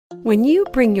When you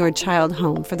bring your child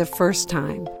home for the first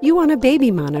time, you want a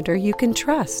baby monitor you can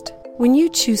trust. When you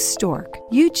choose Stork,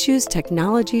 you choose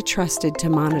technology trusted to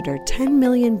monitor 10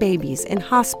 million babies in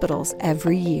hospitals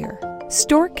every year.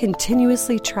 Stork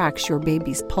continuously tracks your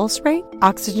baby's pulse rate,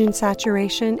 oxygen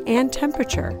saturation, and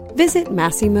temperature. Visit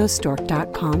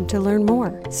MassimoStork.com to learn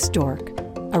more. Stork,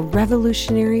 a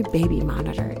revolutionary baby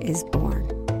monitor, is born.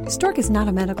 Stork is not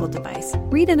a medical device.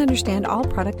 Read and understand all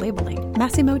product labeling.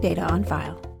 Massimo data on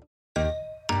file.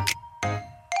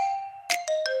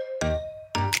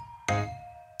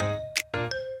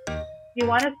 You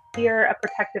want to sear a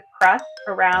protective crust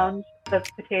around the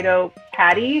potato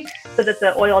patty so that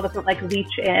the oil doesn't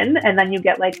leach in, and then you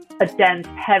get a dense,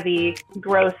 heavy,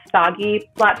 gross, soggy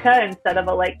latke instead of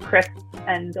a crisp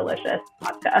and delicious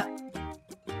latke.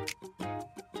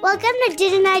 Welcome to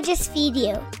Didn't I Just Feed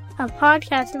You? A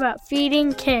podcast about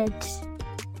feeding kids.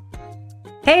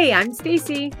 Hey, I'm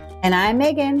Stacy. And I'm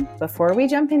Megan. Before we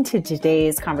jump into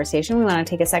today's conversation, we want to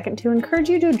take a second to encourage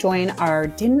you to join our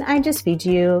Didn't I Just Feed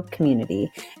You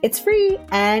community. It's free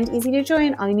and easy to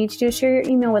join. All you need to do is share your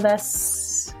email with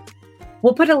us.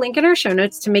 We'll put a link in our show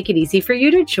notes to make it easy for you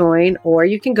to join, or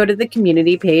you can go to the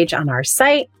community page on our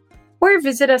site or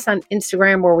visit us on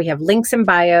Instagram where we have links in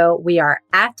bio. We are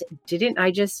at Didn't I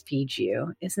Just Feed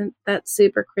You. Isn't that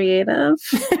super creative?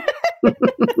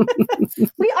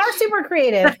 We are super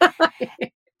creative.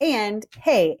 And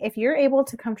hey, if you're able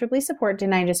to comfortably support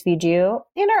Didn't I Just Feed You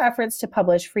and our efforts to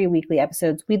publish free weekly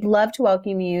episodes, we'd love to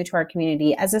welcome you to our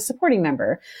community as a supporting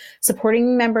member.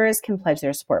 Supporting members can pledge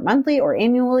their support monthly or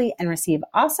annually and receive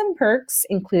awesome perks,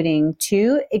 including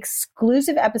 2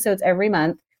 exclusive episodes every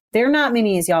month. They're not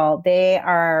minis, y'all. They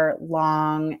are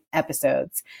long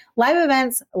episodes. Live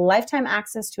events, lifetime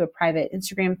access to a private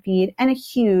Instagram feed, and a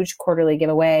huge quarterly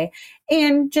giveaway.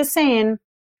 And just saying,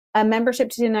 a membership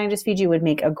to Didn't I Just Feed You would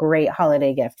make a great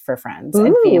holiday gift for friends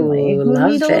and family who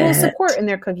need a little support in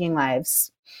their cooking lives.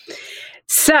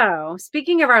 So,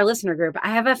 speaking of our listener group, I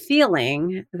have a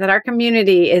feeling that our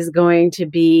community is going to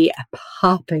be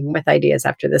popping with ideas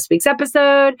after this week's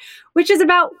episode, which is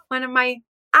about one of my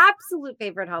absolute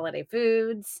favorite holiday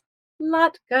foods,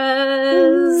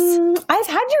 latkes. I've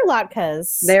had your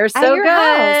latkes. They're so good.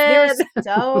 They're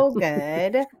so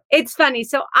good. It's funny.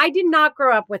 So I did not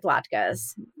grow up with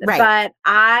latkes, but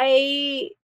I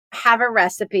have a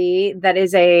recipe that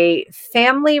is a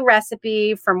family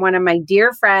recipe from one of my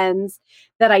dear friends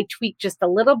that I tweaked just a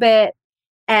little bit,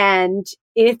 and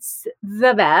it's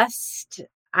the best.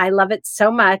 I love it so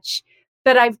much.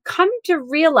 But I've come to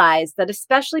realize that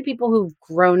especially people who've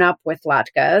grown up with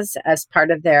latkes as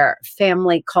part of their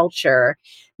family culture,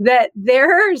 that there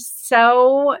are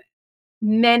so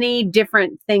many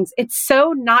different things. It's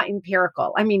so not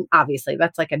empirical. I mean, obviously,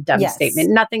 that's a dumb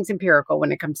statement. Nothing's empirical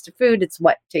when it comes to food. It's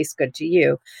what tastes good to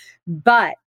you.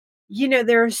 But,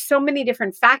 there are so many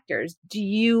different factors. Do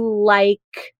you like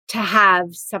to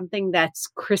have something that's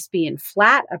crispy and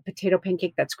flat, a potato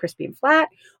pancake that's crispy and flat?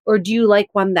 Or do you like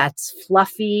one that's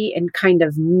fluffy and kind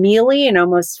of mealy and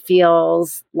almost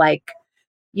feels like,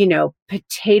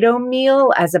 potato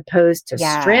meal as opposed to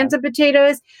strands of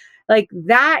potatoes?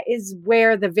 That is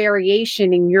where the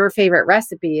variation in your favorite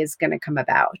recipe is going to come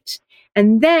about.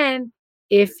 And then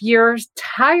if you're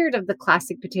tired of the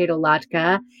classic potato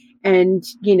latke and,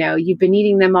 you've been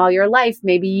eating them all your life,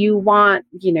 maybe you want,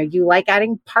 you like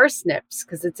adding parsnips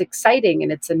because it's exciting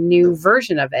and it's a new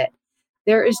version of it.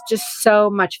 There is just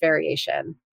so much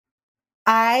variation.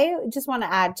 I just want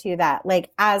to add to that,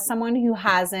 as someone who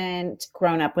hasn't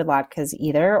grown up with latkes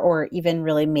either, or even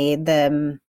really made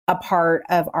them a part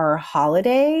of our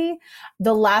holiday,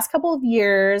 the last couple of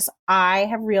years, I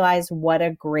have realized what a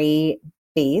great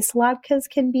base latkes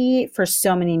can be for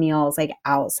so many meals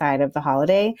outside of the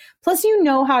holiday. Plus,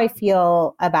 how I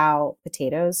feel about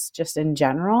potatoes just in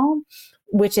general,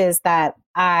 which is that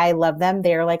I love them.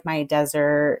 They're my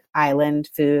desert island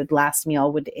food. Last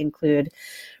meal would include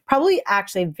probably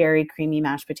actually very creamy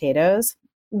mashed potatoes,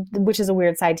 which is a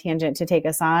weird side tangent to take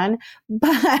us on.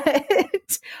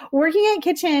 But working at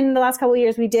Kitchen the last couple of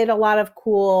years, we did a lot of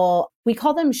cool, we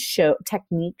call them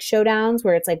technique showdowns,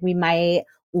 where it's we might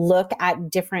look at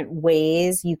different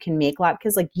ways you can make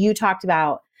latkes. You talked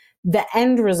about the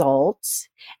end result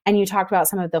and you talked about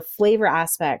some of the flavor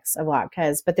aspects of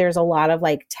latkes, but there's a lot of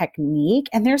technique,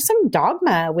 and there's some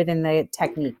dogma within the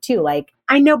technique too.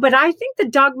 I know, but I think the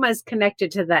dogma is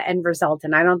connected to the end result,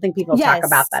 and I don't think people talk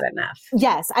about that enough.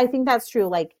 Yes, I think that's true.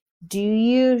 Do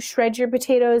you shred your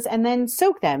potatoes and then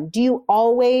soak them? Do you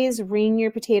always wring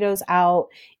your potatoes out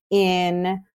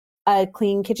in a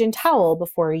clean kitchen towel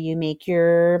before you make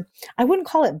I wouldn't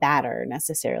call it batter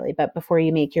necessarily, but before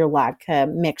you make your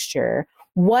latke mixture?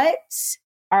 What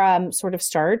sort of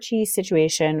starchy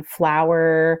situation,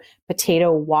 flour,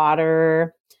 potato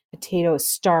water, potato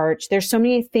starch. There's so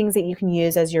many things that you can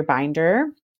use as your binder.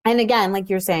 And again, like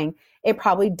you're saying, it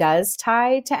probably does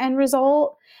tie to end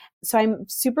result. So I'm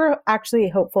super actually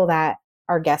hopeful that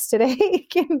our guest today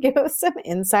can give us some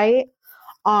insight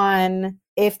on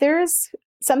if there's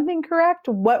something correct,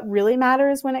 what really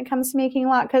matters when it comes to making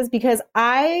latkes, because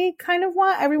I kind of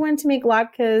want everyone to make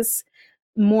latkes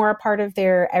more a part of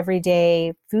their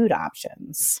everyday food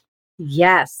options.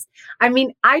 Yes. I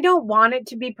mean, I don't want it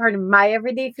to be part of my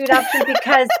everyday food option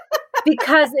because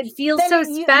it feels so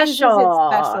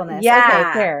special. Yeah.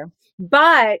 Okay, fair.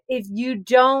 But if you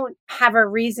don't have a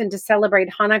reason to celebrate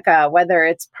Hanukkah, whether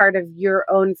it's part of your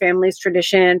own family's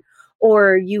tradition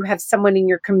or you have someone in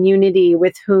your community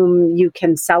with whom you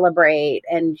can celebrate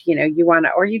and, you want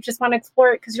to, or you just want to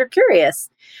explore it because you're curious,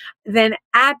 then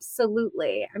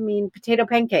absolutely. I mean, potato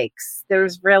pancakes,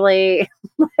 there's really,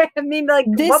 what more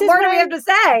do we have to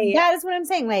say? That is what I'm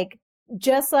saying. Like,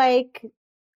 just like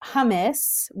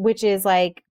hummus, which is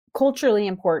like culturally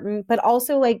important, but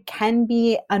also like can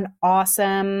be an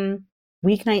awesome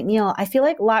weeknight meal. I feel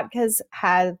like latkes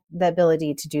have the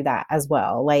ability to do that as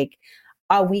well. Like,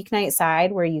 a weeknight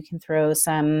side where you can throw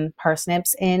some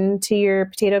parsnips into your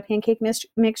potato pancake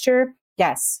mixture.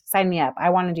 Yes, sign me up.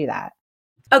 I want to do that.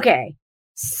 Okay,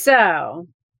 so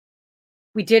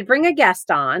we did bring a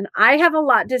guest on. I have a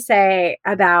lot to say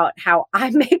about how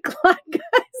I make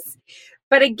latkes.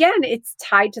 But again, it's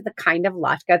tied to the kind of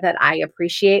latke that I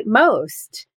appreciate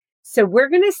most. So we're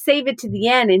going to save it to the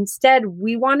end. Instead,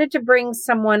 we wanted to bring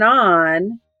someone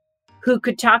on who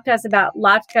could talk to us about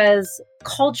latkes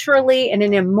culturally and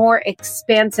in a more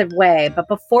expansive way. But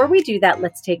before we do that,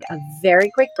 let's take a very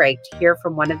quick break to hear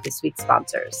from one of this week's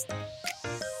sponsors.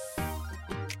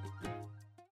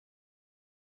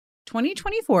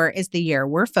 2024 is the year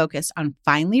we're focused on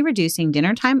finally reducing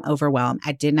dinner time overwhelm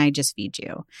at Didn't I Just Feed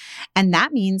You? And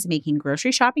that means making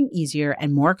grocery shopping easier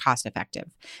and more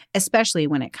cost-effective, especially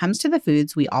when it comes to the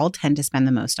foods we all tend to spend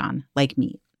the most on, like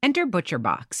meat. Enter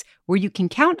ButcherBox, where you can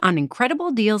count on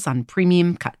incredible deals on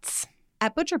premium cuts.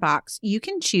 At ButcherBox, you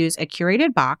can choose a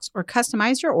curated box or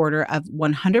customize your order of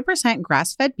 100%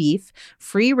 grass-fed beef,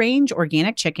 free-range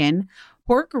organic chicken,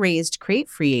 pork-raised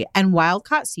crate-free, and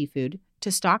wild-caught seafood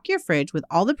to stock your fridge with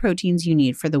all the proteins you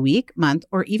need for the week, month,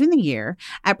 or even the year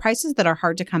at prices that are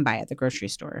hard to come by at the grocery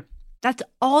store. That's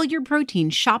all your protein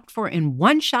shopped for in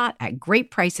one shot at great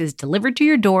prices delivered to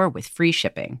your door with free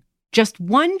shipping. Just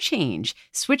one change,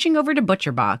 switching over to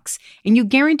ButcherBox, and you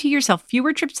guarantee yourself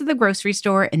fewer trips to the grocery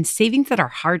store and savings that are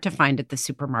hard to find at the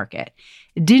supermarket.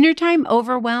 Dinner time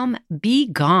overwhelm, be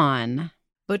gone.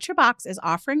 ButcherBox is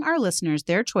offering our listeners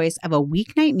their choice of a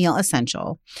weeknight meal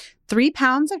essential: 3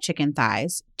 pounds of chicken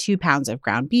thighs, 2 pounds of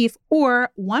ground beef,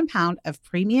 or 1 pound of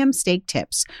premium steak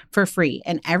tips for free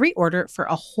in every order for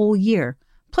a whole year.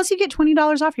 Plus, you get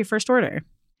 $20 off your first order.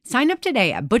 Sign up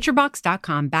today at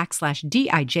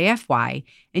butcherbox.com/DIJFY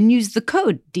and use the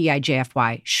code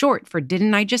DIJFY, short for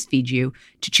Didn't I Just Feed You,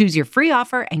 to choose your free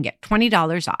offer and get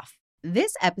 $20 off.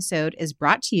 This episode is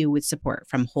brought to you with support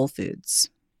from Whole Foods.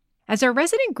 As a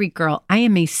resident Greek girl, I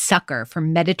am a sucker for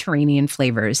Mediterranean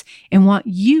flavors and want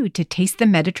you to taste the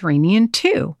Mediterranean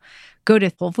too. Go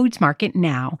to Whole Foods Market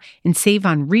now and save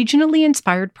on regionally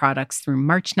inspired products through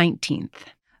March 19th.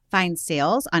 Find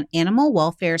sales on animal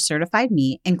welfare certified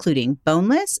meat, including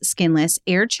boneless, skinless,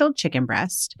 air-chilled chicken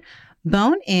breast,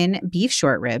 bone-in beef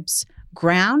short ribs,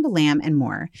 ground lamb, and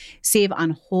more. Save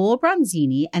on whole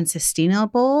bronzini and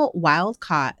sustainable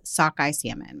wild-caught sockeye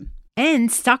salmon.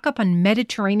 And stock up on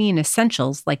Mediterranean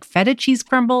essentials like feta cheese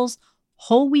crumbles,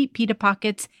 whole wheat pita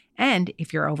pockets, and,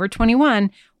 if you're over 21,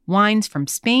 wines from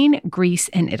Spain, Greece,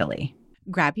 and Italy.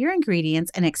 Grab your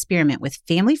ingredients and experiment with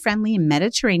family-friendly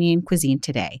Mediterranean cuisine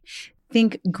today.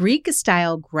 Think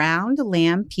Greek-style ground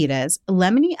lamb pitas,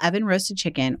 lemony oven-roasted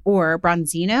chicken, or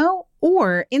bronzino,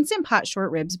 or instant pot short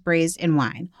ribs braised in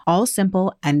wine. All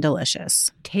simple and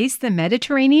delicious. Taste the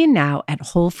Mediterranean now at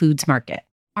Whole Foods Market.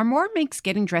 Armoire makes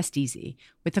getting dressed easy.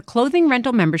 With a clothing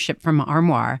rental membership from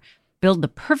Armoire, build the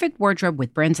perfect wardrobe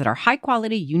with brands that are high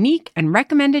quality, unique, and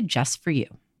recommended just for you.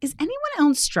 Is anyone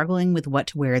else struggling with what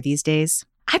to wear these days?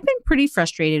 I've been pretty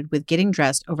frustrated with getting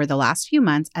dressed over the last few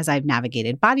months as I've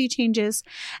navigated body changes,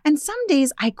 and some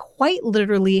days I quite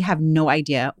literally have no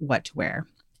idea what to wear.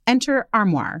 Enter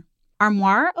Armoire.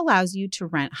 Armoire allows you to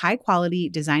rent high-quality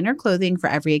designer clothing for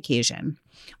every occasion.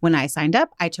 When I signed up,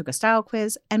 I took a style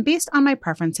quiz, and based on my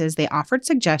preferences, they offered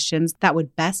suggestions that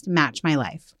would best match my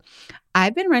life.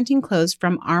 I've been renting clothes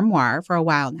from Armoire for a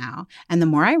while now, and the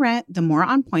more I rent, the more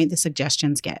on point the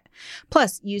suggestions get.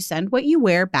 Plus, you send what you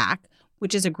wear back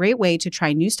which is a great way to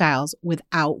try new styles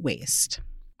without waste.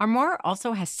 Armoire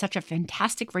also has such a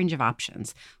fantastic range of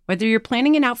options. Whether you're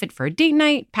planning an outfit for a date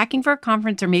night, packing for a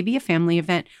conference, or maybe a family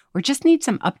event, or just need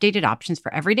some updated options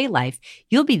for everyday life,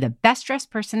 you'll be the best dressed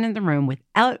person in the room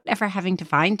without ever having to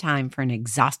find time for an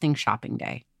exhausting shopping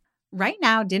day. Right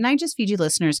now, Didn't I Just Feed You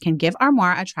listeners can give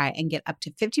Armoire a try and get up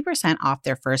to 50% off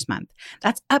their first month.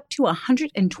 That's up to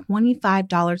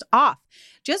 $125 off.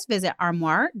 Just visit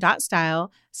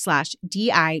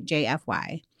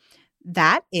armoire.style/DIJFY.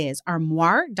 That is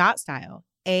armoire.style,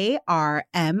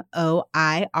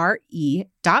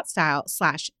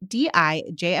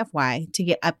 ARMOIRE.style/DIJFY to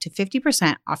get up to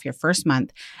 50% off your first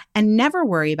month and never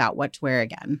worry about what to wear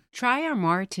again. Try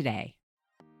Armoire today.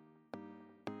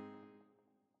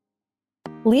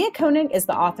 Leah Koenig is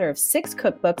the author of 6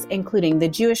 cookbooks, including The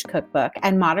Jewish Cookbook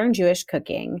and Modern Jewish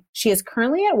Cooking. She is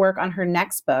currently at work on her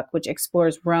next book, which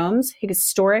explores Rome's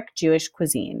historic Jewish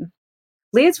cuisine.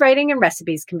 Leah's writing and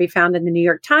recipes can be found in the New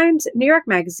York Times, New York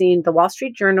Magazine, the Wall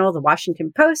Street Journal, the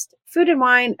Washington Post, Food and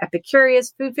Wine,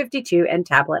 Epicurious, Food 52, and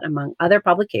Tablet, among other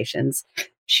publications.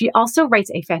 She also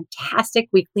writes a fantastic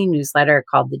weekly newsletter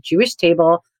called The Jewish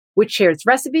Table, which shares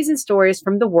recipes and stories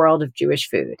from the world of Jewish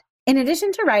food. In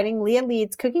addition to writing, Leah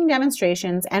leads cooking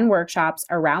demonstrations and workshops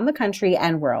around the country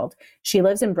and world. She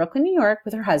lives in Brooklyn, New York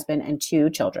with her husband and 2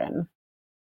 children.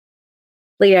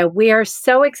 Leah, we are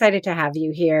so excited to have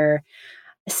you here,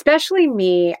 especially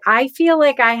me. I feel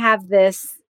like I have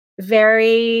this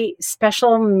very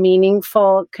special,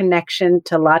 meaningful connection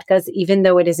to latkes, even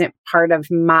though it isn't part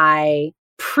of my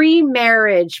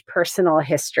pre-marriage personal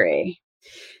history.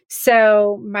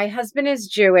 So my husband is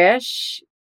Jewish.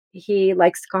 He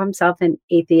likes to call himself an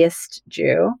atheist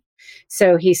Jew.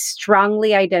 So he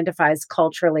strongly identifies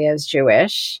culturally as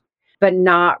Jewish, but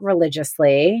not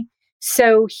religiously.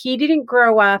 So he didn't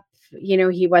grow up,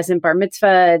 he wasn't bar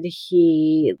mitzvahed.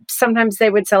 Sometimes they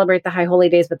would celebrate the high holy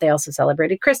days, but they also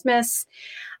celebrated Christmas.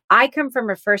 I come from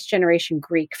a first generation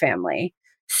Greek family.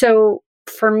 So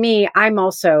for me, I'm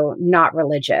also not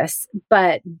religious,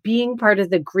 but being part of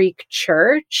the Greek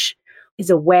church is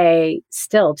a way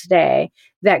still today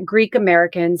that Greek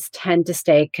Americans tend to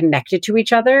stay connected to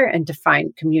each other and to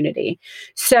find community.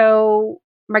 So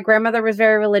my grandmother was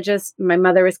very religious. My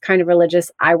mother was kind of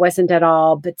religious. I wasn't at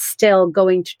all, but still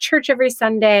going to church every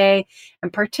Sunday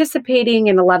and participating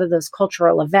in a lot of those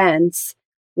cultural events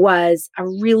was a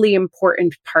really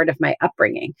important part of my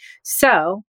upbringing.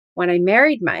 So when I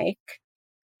married Mike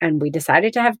and we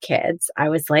decided to have kids, I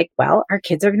was like, well, our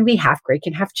kids are going to be half Greek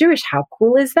and half Jewish. How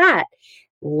cool is that?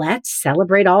 Let's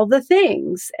celebrate all the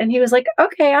things. And he was like,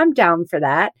 okay, I'm down for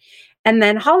that. And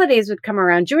then holidays would come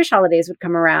around, Jewish holidays would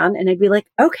come around, and I'd be like,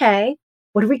 okay,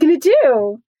 what are we going to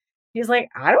do? He's like,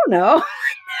 I don't know.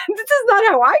 This is not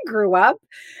how I grew up.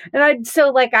 And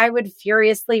I would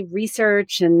furiously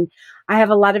research, and I have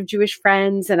a lot of Jewish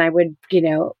friends, and I would,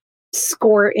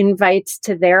 score invites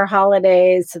to their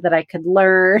holidays so that I could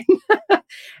learn.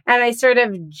 And I sort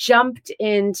of jumped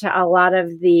into a lot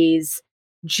of these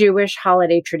Jewish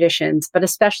holiday traditions, but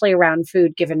especially around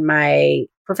food, given my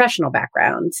professional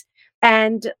background.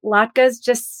 And latkes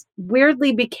just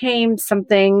weirdly became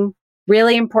something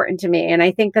really important to me. And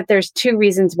I think that there's 2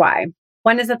 reasons why.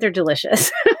 One is that they're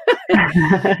delicious.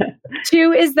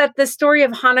 2 is that the story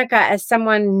of Hanukkah, as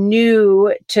someone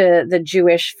new to the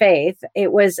Jewish faith,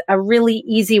 it was a really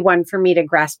easy one for me to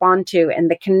grasp onto.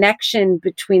 And the connection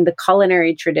between the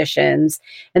culinary traditions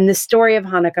and the story of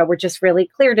Hanukkah were just really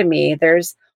clear to me.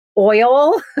 There's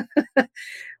oil,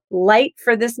 light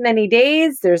for this many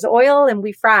days, there's oil, and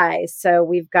we fry. So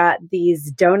we've got these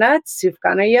donuts,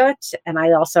 sufganiyot, and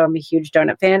I also am a huge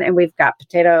donut fan, and we've got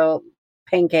potato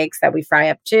pancakes that we fry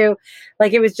up too.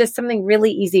 Like, it was just something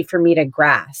really easy for me to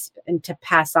grasp and to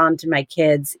pass on to my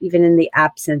kids, even in the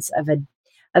absence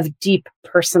of deep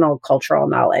personal cultural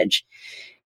knowledge.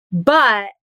 But,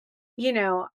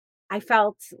 I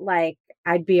felt like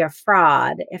I'd be a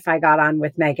fraud if I got on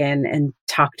with Megan and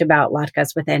talked about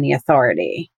latkes with any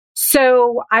authority.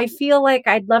 So I feel like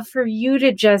I'd love for you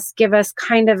to just give us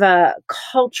kind of a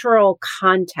cultural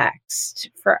context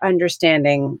for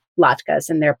understanding latkes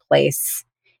and their place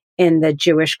in the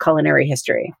Jewish culinary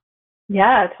history.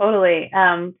 Yeah, totally.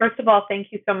 First of all, thank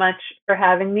you so much for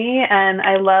having me. And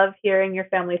I love hearing your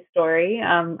family story.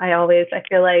 I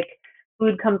feel like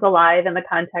food comes alive in the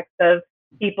context of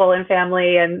people and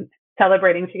family and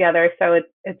celebrating together. So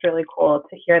it's really cool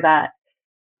to hear that.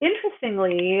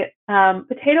 Interestingly,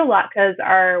 potato latkes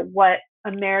are what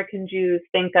American Jews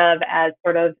think of as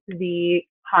sort of the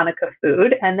Hanukkah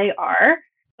food, and they are.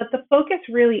 But the focus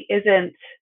really isn't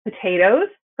potatoes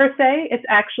per se. It's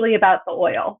actually about the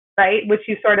oil, right? Which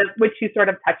you sort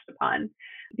of touched upon,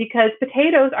 because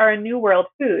potatoes are a New World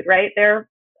food, right? They're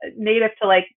native to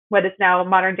like what is now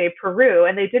modern day Peru,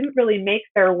 and they didn't really make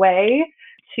their way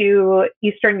to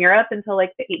Eastern Europe until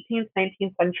like the 18th,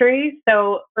 19th century.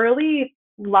 So early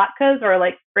latkes or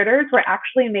like fritters were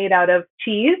actually made out of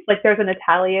cheese. Like there's an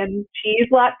Italian cheese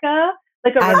latke,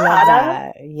 like a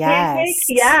ricotta pancake.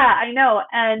 Yeah, I know.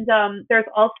 And there's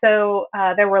also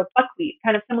there were buckwheat,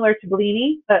 kind of similar to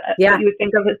blini, what you would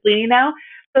think of as blini now.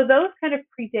 So those kind of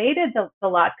predated the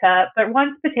latke, but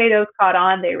once potatoes caught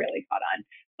on, they really caught on.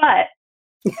 But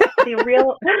the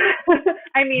real,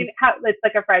 I mean, it's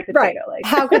like a fried potato. Right. Like,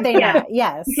 how could they not?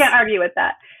 Yes. You can't argue with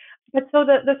that. But so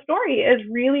the story is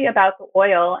really about the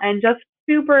oil, and just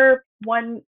super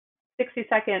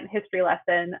 160-second history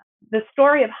lesson. The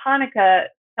story of Hanukkah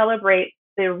celebrates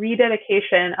the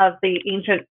rededication of the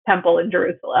ancient temple in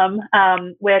Jerusalem,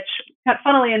 which,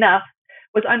 funnily enough,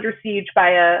 was under siege by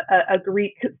a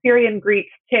Syrian Greek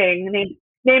king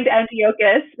named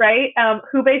Antiochus, right?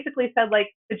 Who basically said like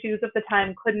the Jews of the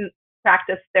time couldn't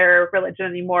practice their religion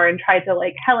anymore and tried to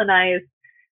like Hellenize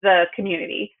the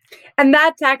community. And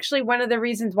that's actually one of the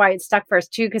reasons why it stuck for us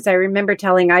too, because I remember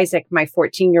telling Isaac, my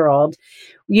 14-year-old,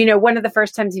 one of the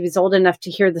first times he was old enough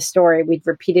to hear the story, we'd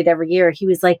repeat it every year. He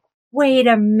was like, wait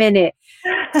a minute.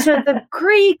 So the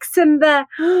Greeks and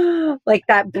like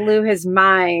that blew his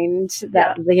mind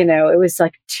that, it was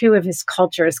like two of his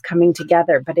cultures coming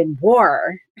together, but in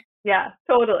war. Yeah,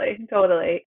 totally.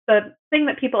 The thing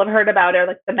that people have heard about are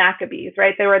like the Maccabees,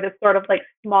 right? They were this sort of like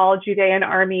small Judean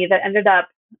army that ended up,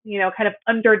 kind of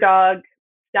underdog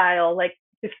style, like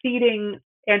defeating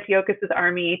Antiochus's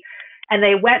army. And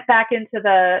they went back into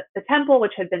the temple,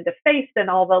 which had been defaced, and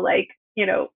all the like,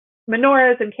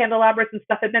 menorahs and candelabras and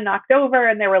stuff had been knocked over,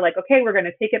 and they were like, okay, we're going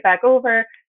to take it back over.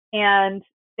 And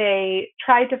they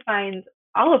tried to find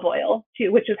olive oil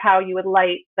too, which is how you would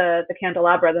light the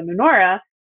candelabra, the menorah.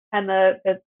 And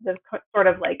the sort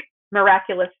of like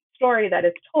miraculous story that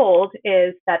is told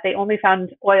is that they only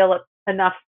found oil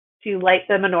enough to light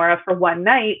the menorah for one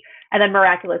night, and then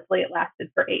miraculously it lasted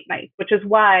for 8 nights, which is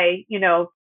why,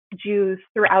 Jews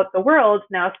throughout the world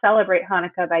now celebrate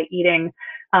Hanukkah by eating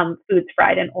foods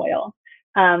fried in oil.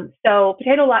 So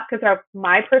potato latkes are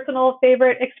my personal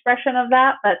favorite expression of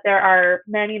that, but there are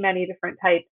many, many different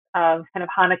types of kind of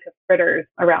Hanukkah fritters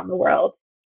around the world.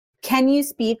 Can you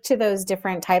speak to those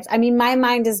different types? I mean, my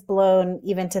mind is blown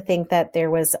even to think that there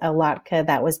was a latke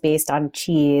that was based on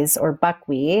cheese or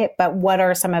buckwheat, but what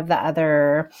are some of the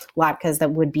other latkes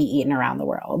that would be eaten around the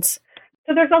world?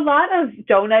 So there's a lot of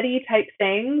donut-y type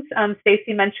things.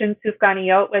 Stacey mentioned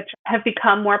sufganiyot, which have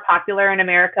become more popular in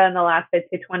America in the last, I'd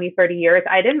say, 20, 30 years.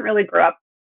 I didn't really grow up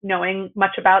knowing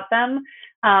much about them,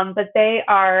 but they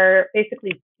are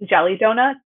basically jelly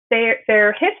donuts.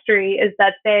 Their history is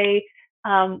that they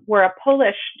were a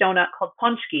Polish donut called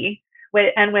pączki.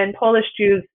 And when Polish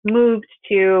Jews moved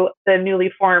to the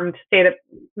newly formed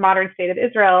modern state of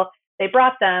Israel, they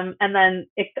brought them, and then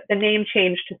the name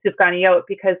changed to sufganiyot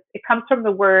because it comes from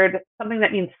the word, something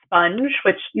that means sponge,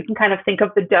 which you can kind of think of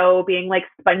the dough being like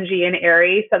spongy and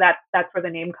airy. So that's where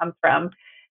the name comes from.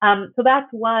 So that's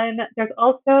one. There's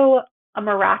also a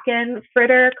Moroccan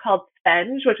fritter called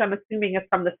spenge, which I'm assuming is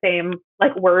from the same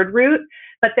like word root,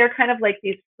 but they're kind of like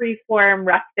these free-form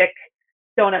rustic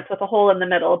donuts with a hole in the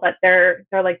middle, but they're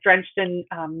like drenched in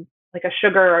like a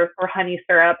sugar or honey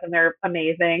syrup, and they're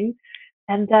amazing.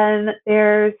 And then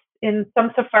there's, in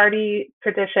some Sephardi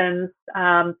traditions,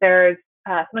 there's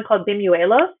something called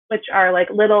bimuelos, which are like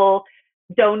little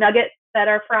dough nuggets that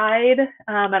are fried,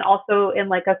 and also in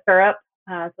like a syrup.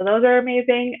 So those are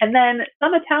amazing. And then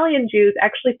some Italian Jews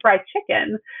actually fry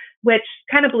chicken, which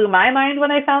kind of blew my mind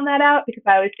when I found that out, because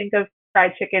I always think of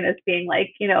fried chicken as being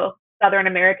like, Southern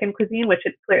American cuisine, which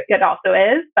it also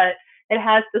is, but it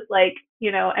has this like,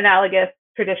 analogous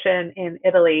tradition in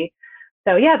Italy.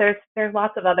 So yeah, there's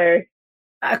lots of others.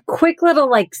 A quick little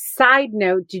like side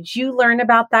note, did you learn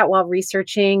about that while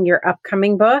researching your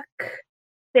upcoming book?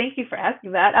 Thank you for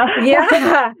asking that.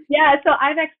 Yeah. Yeah. So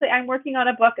I'm working on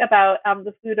a book about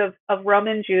the food of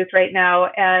Roman Jews right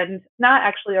now, and not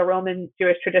actually a Roman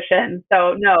Jewish tradition.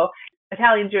 So no,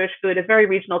 Italian Jewish food is very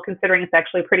regional, considering it's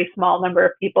actually a pretty small number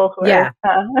of people who are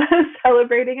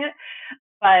celebrating it.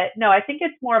 But no, I think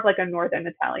it's more of like a Northern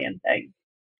Italian thing.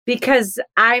 Because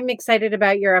I'm excited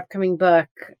about your upcoming book.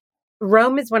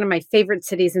 Rome is one of my favorite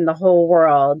cities in the whole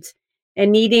world.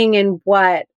 And eating in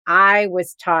what I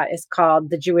was taught is called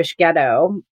the Jewish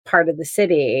ghetto part of the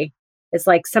city is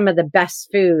like some of the best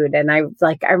food. And I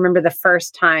remember the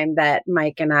first time that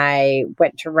Mike and I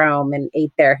went to Rome and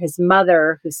ate there. His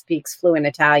mother, who speaks fluent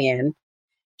Italian,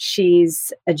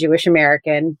 she's a Jewish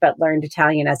American, but learned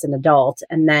Italian as an adult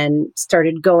and then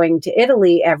started going to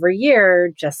Italy every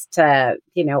year just to,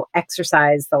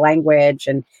 exercise the language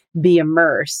and be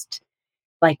immersed.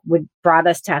 Like brought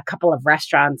us to a couple of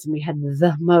restaurants and we had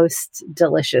the most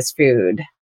delicious food.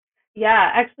 Yeah,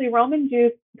 actually Roman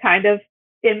Jews kind of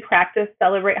in practice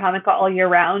celebrate Hanukkah all year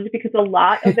round because a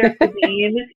lot of their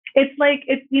cuisine, it's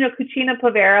cucina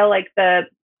povera, like the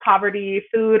poverty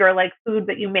food or like food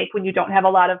that you make when you don't have a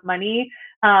lot of money.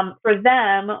 For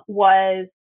them was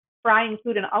frying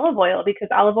food in olive oil because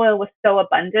olive oil was so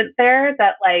abundant there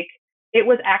that like it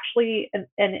was actually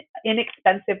an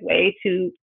inexpensive way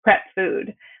to prep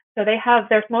food. So they have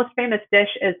their most famous dish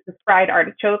is the fried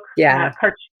artichoke,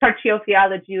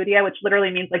 carciofiala Giudia, which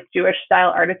literally means like Jewish style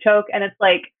artichoke. And it's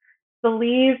like the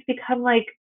leaves become like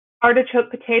artichoke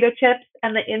potato chips,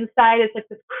 and the inside is like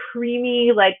this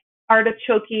creamy, like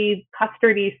artichoke-y,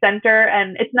 custardy center.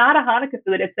 And it's not a Hanukkah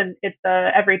food; it's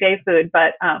a everyday food,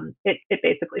 but it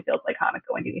basically feels like Hanukkah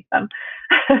when you eat them.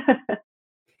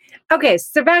 Okay,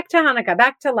 so back to Hanukkah,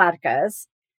 back to latkes.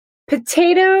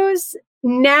 Potatoes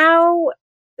now.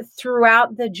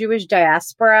 Throughout the Jewish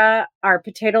diaspora, are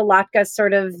potato latkes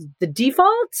sort of the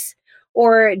default?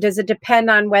 Or does it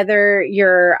depend on whether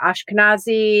you're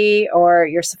Ashkenazi or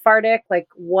you're Sephardic? Like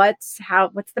what's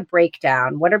the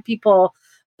breakdown? What are people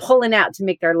pulling out to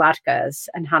make their latkes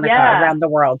and Hanukkah around the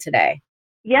world today?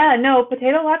 Yeah, no,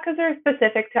 potato latkes are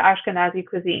specific to Ashkenazi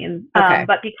cuisine. Okay.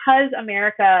 But because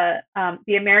America,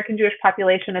 the American Jewish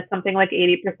population is something like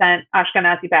 80%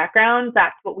 Ashkenazi background,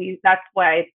 that's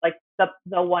why it's like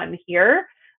the one here.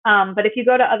 But if you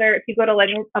go to like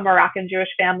a Moroccan Jewish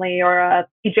family or a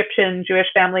Egyptian Jewish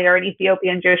family or an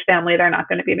Ethiopian Jewish family, they're not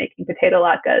going to be making potato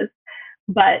latkes.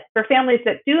 But for families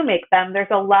that do make them, there's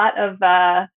a lot of,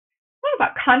 not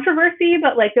about controversy,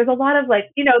 but like there's a lot of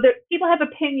like, people have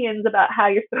opinions about how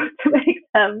you're supposed to make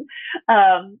them.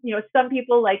 Some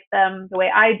people like them the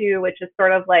way I do, which is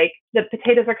sort of like the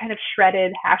potatoes are kind of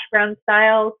shredded hash brown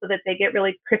style so that they get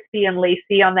really crispy and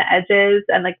lacy on the edges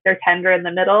and like they're tender in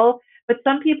the middle. But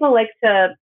some people like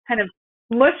to kind of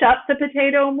mush up the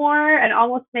potato more and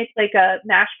almost make like a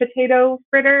mashed potato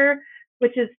fritter,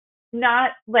 which is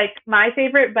not like my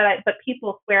favorite, but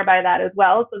people swear by that as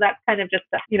well. So that's kind of just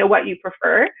what you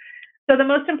prefer. So the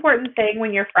most important thing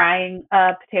when you're frying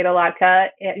a potato latke,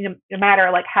 no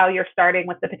matter like how you're starting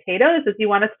with the potatoes, is you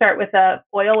want to start with a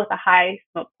oil with a high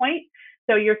smoke point.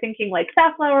 So you're thinking like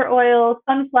safflower oil,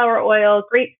 sunflower oil,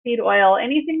 grapeseed oil,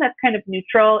 anything that's kind of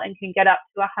neutral and can get up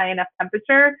to a high enough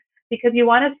temperature, because you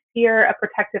want to sear a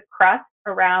protective crust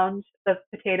around the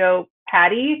potato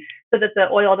patty so that the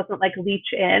oil doesn't like leach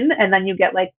in, and then you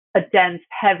get like a dense,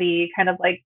 heavy, kind of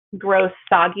like gross,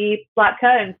 soggy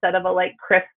latke instead of a like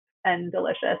crisp and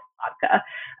delicious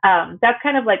latke. That's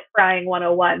kind of like frying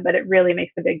 101, but it really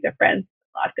makes a big difference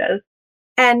with latkes.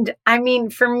 And I mean,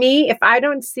 for me, if I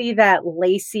don't see that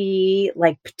lacy,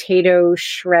 like potato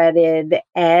shredded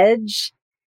edge,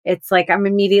 it's like I'm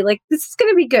immediately like, this is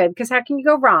going to be good because how can you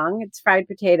go wrong? It's fried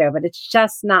potato, but it's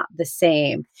just not the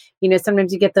same.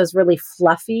 Sometimes you get those really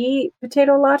fluffy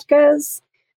potato latkes,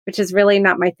 which is really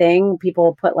not my thing.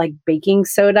 People put like baking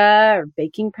soda or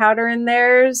baking powder in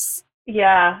theirs.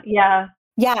 Yeah.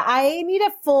 Yeah, I need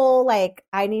a full,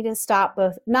 I need to stop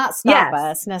not stop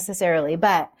us necessarily,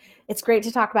 but it's great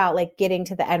to talk about like getting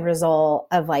to the end result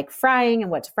of like frying and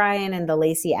what's frying and the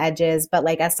lacy edges. But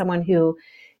like as someone who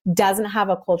doesn't have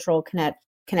a cultural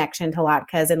connection to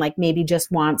latkes and like maybe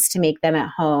just wants to make them at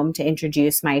home to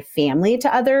introduce my family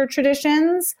to other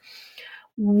traditions,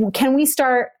 can we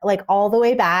start like all the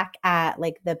way back at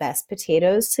like the best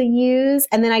potatoes to use?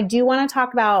 And then I do want to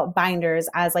talk about binders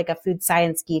as like a food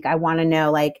science geek. I want to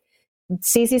know, like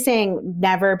Stacey's saying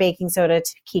never baking soda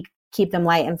to keep them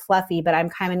light and fluffy, but I'm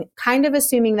kind of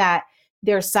assuming that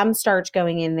there's some starch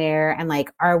going in there, and like,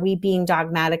 are we being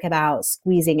dogmatic about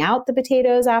squeezing out the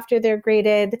potatoes after they're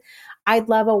grated? I'd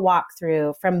love a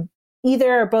walkthrough from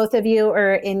either or both of you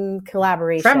or in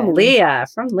collaboration. From Leah.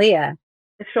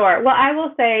 Sure. Well, I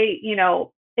will say,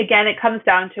 again, it comes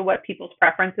down to what people's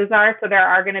preferences are. So there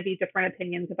are going to be different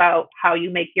opinions about how you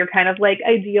make your kind of like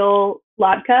ideal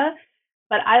latke.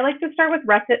 But I like to start with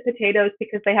russet potatoes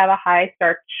because they have a high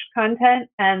starch content,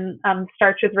 and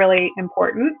starch is really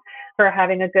important for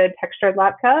having a good textured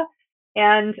latke.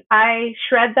 And I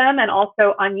shred them, and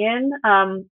also onion.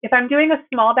 If I'm doing a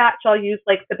small batch, I'll use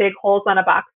like the big holes on a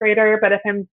box grater. But if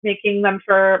I'm making them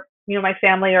for my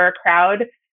family or a crowd,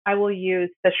 I will use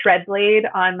the shred blade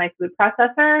on my food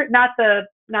processor, not the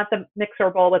mixer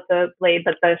bowl with the blade,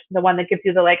 but the one that gives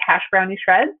you the like hash brownie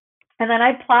shreds. And then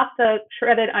I plop the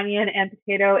shredded onion and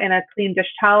potato in a clean dish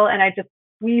towel, and I just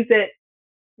squeeze it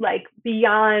like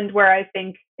beyond where I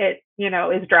think it,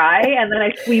 is dry. And then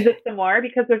I squeeze it some more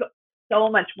because there's so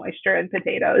much moisture in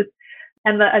potatoes.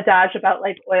 And the adage about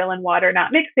like oil and water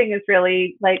not mixing is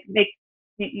really like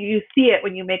you see it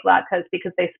when you make latkes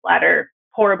because they splatter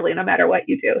horribly no matter what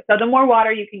you do. So the more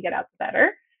water you can get out, the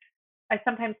better. I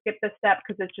sometimes skip this step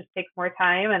because it just takes more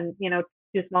time and,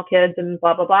 two small kids and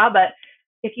blah, blah, blah. But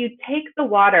if you take the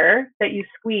water that you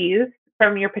squeeze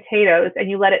from your potatoes and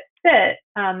you let it sit,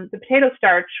 the potato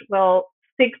starch will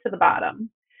sink to the bottom.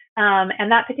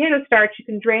 And that potato starch, you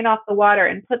can drain off the water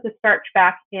and put the starch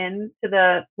back into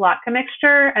the latke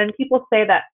mixture. And people say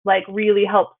that like really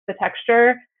helps the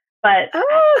texture, but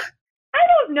I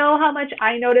don't know how much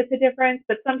I notice a difference,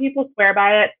 but some people swear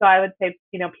by it. So I would say,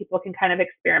 people can kind of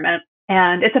experiment,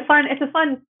 and it's a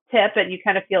fun tip, and you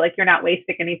kind of feel like you're not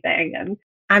wasting anything. And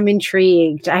I'm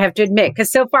intrigued, I have to admit, because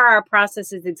so far our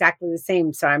process is exactly the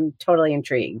same. So I'm totally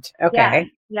intrigued. Okay.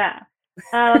 Yeah.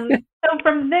 So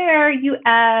from there, you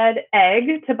add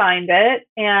egg to bind it,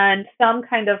 and some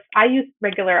kind of, I use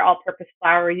regular all-purpose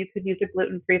flour. You could use a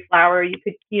gluten-free flour. You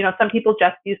could, some people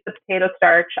just use the potato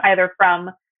starch either from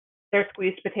their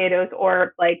squeezed potatoes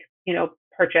or like,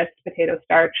 purchased potato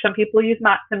starch. Some people use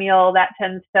matzo meal. That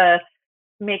tends to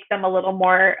make them a little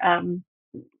more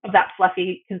of that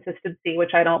fluffy consistency,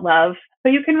 which I don't love.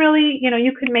 So you can really,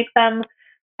 you can make them,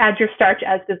 add your starch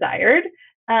as desired,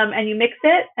 and you mix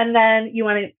it, and then you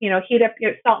want to, heat up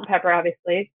your salt and pepper,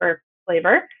 obviously, for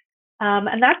flavor.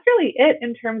 And that's really it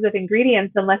in terms of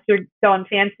ingredients, unless you're going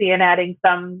fancy and adding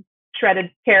some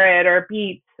shredded carrot or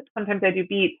beets. Sometimes I do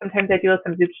beets. Sometimes I do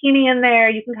some zucchini in there.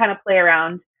 You can kind of play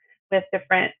around with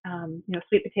different,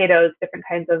 sweet potatoes, different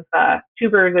kinds of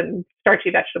tubers and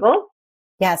starchy vegetables.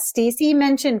 Yeah, Stacy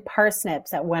mentioned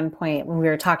parsnips at one point when we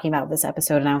were talking about this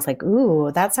episode, and I was like,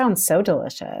 ooh, that sounds so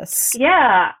delicious.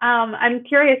 Yeah, I'm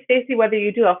curious, Stacy, whether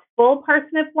you do a full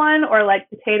parsnip one or like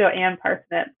potato and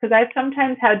parsnip, because I've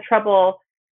sometimes had trouble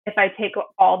if I take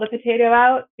all the potato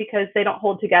out because they don't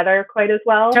hold together quite as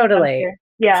well. Totally.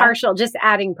 Yeah. Partial, just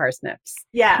adding parsnips.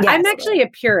 Yeah. Yes. I'm actually a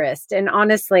purist, and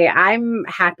honestly, I'm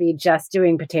happy just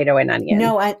doing potato and onion.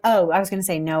 I was going to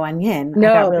say no onion.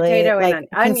 No, potato and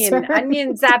onion.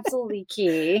 Onion's absolutely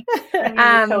key.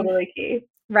 Totally key.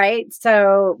 Right?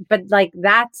 So, but like,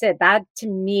 that's it. That to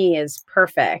me is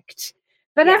perfect.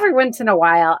 But every once in a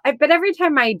while, but every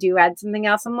time I do add something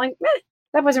else, I'm like,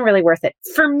 that wasn't really worth it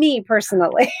for me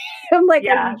personally. I'm like,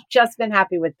 I've just been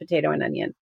happy with potato and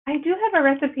onion. I do have a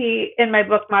recipe in my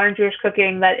book, Modern Jewish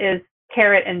Cooking, that is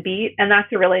carrot and beet. And that's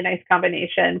a really nice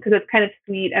combination because it's kind of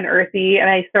sweet and earthy. And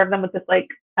I serve them with this like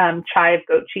chive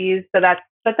goat cheese. So that's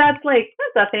a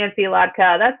fancy latke.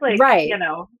 That's like, right.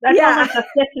 That's almost a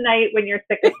sick night when you're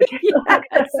sick of potato.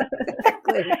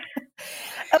 Exactly.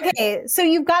 Okay. So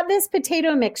you've got this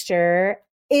potato mixture.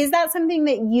 Is that something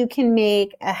that you can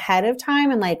make ahead of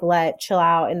time and like let chill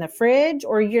out in the fridge,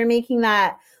 or you're making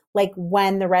that like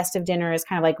when the rest of dinner is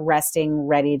kind of like resting,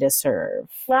 ready to serve?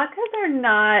 Latkes are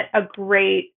not a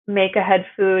great make ahead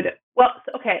food. Well,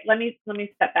 okay, let me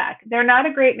step back. They're not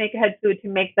a great make ahead food to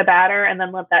make the batter and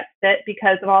then let that sit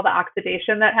because of all the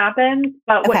oxidation that happens.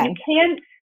 But what you can,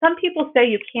 some people say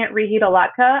you can't reheat a latke.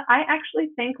 I actually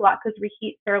think latkes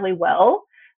reheat fairly well.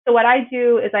 So what I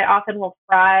do is I often will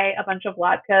fry a bunch of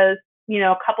latkes,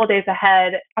 a couple days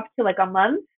ahead, up to like a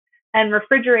month, and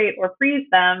refrigerate or freeze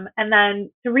them. And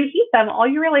then to reheat them, all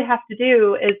you really have to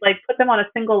do is like put them on a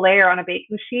single layer on a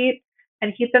baking sheet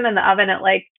and heat them in the oven at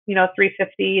like,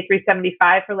 350,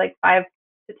 375 for like 5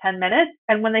 to 10 minutes.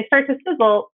 And when they start to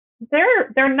sizzle,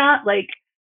 they're not like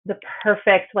the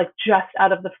perfect, like just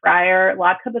out of the fryer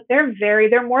latke, but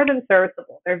they're more than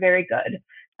serviceable. They're very good.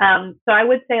 So I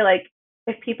would say like,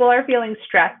 if people are feeling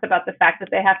stressed about the fact that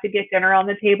they have to get dinner on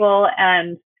the table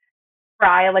and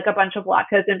fry like a bunch of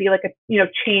latkes and be like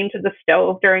chained to the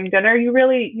stove during dinner, you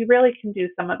really can do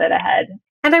some of it ahead.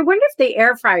 And I wonder if the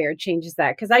air fryer changes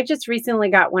that, because I just recently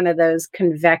got one of those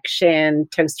convection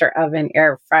toaster oven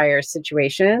air fryer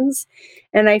situations,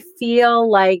 and I feel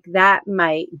like that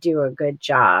might do a good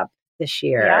job this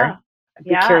year. Yeah. I'd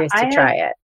be curious to try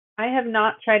it. I have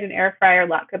not tried an air fryer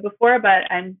latke before, but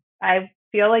I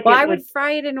feel like I would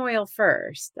fry it in oil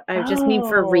first. I just mean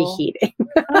for reheating.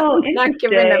 Oh, not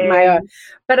giving it my own.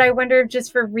 But I wonder if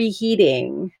just for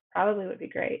reheating. Probably would be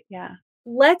great. Yeah.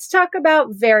 Let's talk about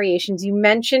variations. You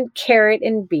mentioned carrot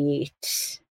and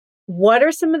beet. What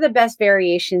are some of the best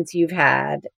variations you've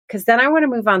had? Because then I want to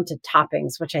move on to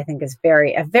toppings, which I think is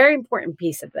a very important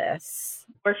piece of this.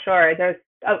 For sure. There's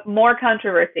more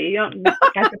controversy. You don't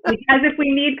as if we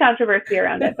need controversy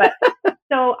around it. But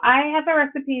so I have a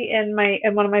recipe in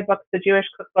one of my books, the Jewish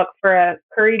Cookbook, for a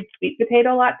curried sweet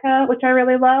potato latke, which I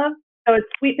really love. So it's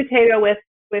sweet potato with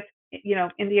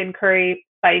Indian curry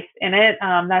spice in it.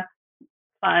 That's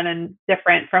fun and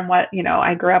different from what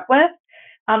I grew up with.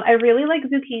 I really like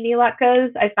zucchini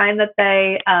latkes. I find that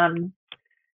they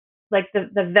like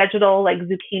the vegetal like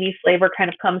zucchini flavor kind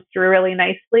of comes through really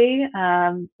nicely.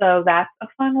 So that's a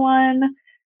fun one.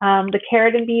 The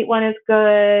carrot and beet one is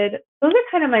good. Those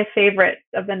are kind of my favorites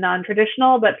of the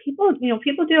non-traditional, but people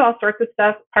do all sorts of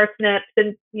stuff, parsnips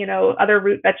and, other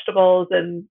root vegetables.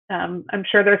 And I'm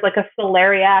sure there's like a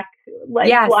celeriac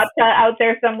latke out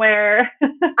there somewhere.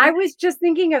 I was just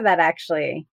thinking of that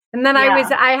actually. And then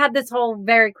I had this whole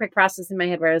very quick process in my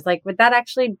head where I was like, would that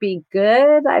actually be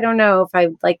good? I don't know if I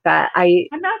like that. I'm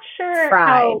not sure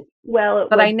how well it would.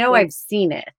 But I know I've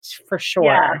seen it for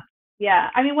sure. Yeah.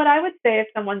 I mean, what I would say if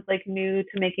someone's like new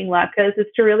to making latkes is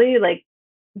to really like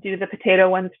do the potato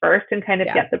ones first and kind of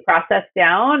get the process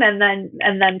down and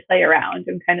then play around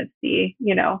and kind of see,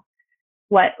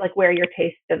 where your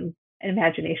taste and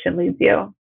imagination leads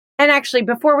you. And actually,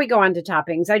 before we go on to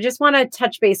toppings, I just want to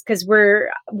touch base because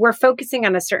we're focusing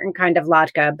on a certain kind of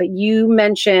latke, but you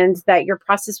mentioned that your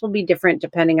process will be different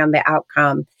depending on the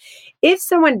outcome. If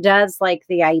someone does like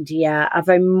the idea of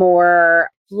a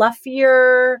more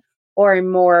fluffier or a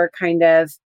more kind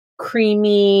of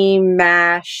creamy,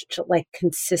 mashed like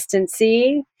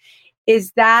consistency,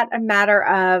 is that a matter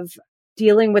of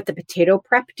dealing with the potato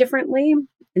prep differently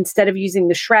instead of using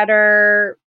the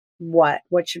shredder? What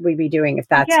should we be doing if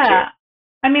that's cute?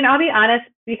 I mean, I'll be honest,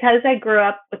 because I grew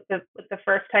up with the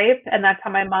first type and that's how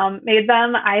my mom made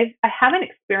them. I haven't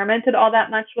experimented all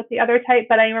that much with the other type,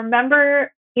 but I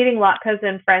remember eating latkes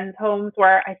in friends' homes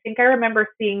where I think I remember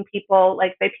seeing people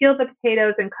like they peel the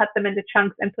potatoes and cut them into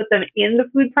chunks and put them in the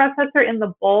food processor in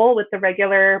the bowl with the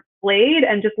regular blade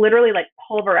and just literally like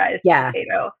pulverize the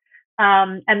potato.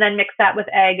 And then mix that with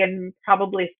egg and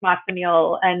probably smock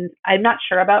meal. And I'm not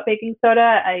sure about baking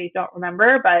soda. I don't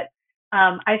remember, but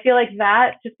I feel like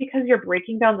that just because you're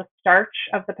breaking down the starch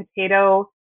of the potato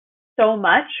so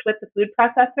much with the food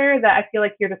processor that I feel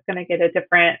like you're just going to get a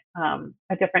different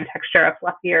texture, a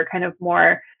fluffier, kind of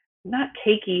more, not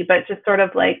cakey, but just sort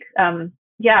of like,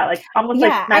 like almost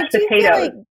like mashed potatoes. Feel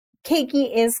like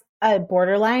cakey is a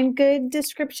borderline good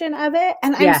description of it.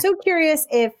 And I'm so curious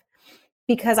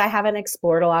because I haven't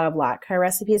explored a lot of latke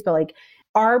recipes, but like,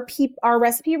 are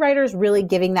recipe writers really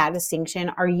giving that distinction?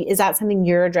 Is that something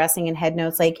you're addressing in head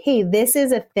notes? Like, hey, this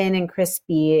is a thin and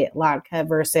crispy latke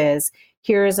versus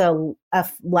here's a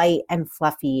light and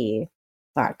fluffy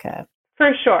latke.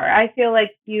 For sure. I feel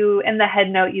like you, in the head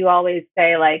note, you always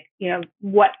say like,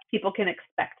 what people can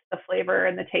expect the flavor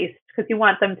and the taste, because you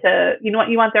want them to, you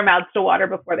want their mouths to water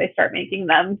before they start making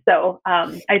them. So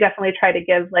I definitely try to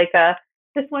give like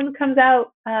this one comes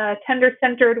out tender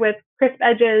centered with crisp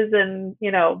edges and,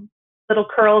 little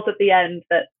curls at the end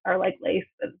that are like lace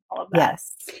and all of that.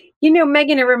 Yes.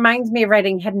 Megan, it reminds me of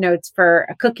writing head notes for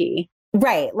a cookie.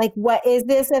 Right. Like, what is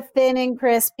this, a thin and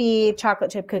crispy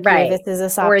chocolate chip cookie? Right. Or this is a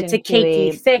soft or it's a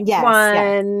cakey, thick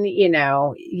one.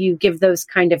 Yes. You give those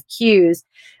kind of cues.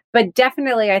 But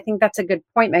definitely, I think that's a good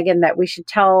point, Megan, that we should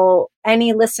tell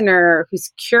any listener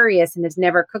who's curious and has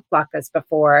never cooked latkes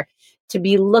before to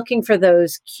be looking for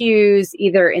those cues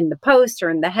either in the post or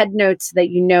in the head notes so that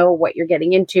you know what you're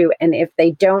getting into. And if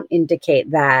they don't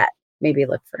indicate that, maybe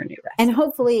look for a new recipe. And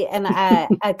hopefully an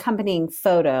accompanying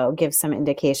photo gives some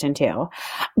indication too.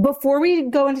 Before we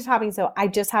go into toppings, so I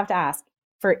just have to ask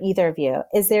for either of you,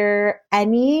 is there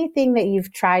anything that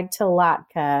you've tried to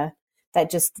latke that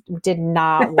just did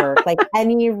not work? Like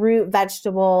any root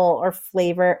vegetable or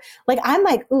flavor? Like I'm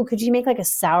like, ooh, could you make like a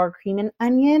sour cream and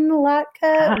onion latke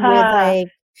with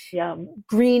like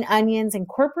green onions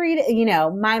incorporated?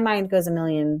 My mind goes a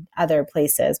million other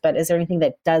places, but is there anything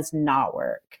that does not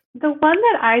work? The one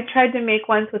that I tried to make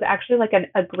once was actually like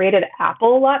a grated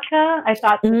apple latke. I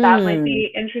thought that might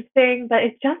be interesting, but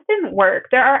it just didn't work.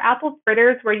 There are apple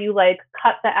fritters where you like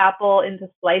cut the apple into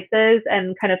slices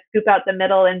and kind of scoop out the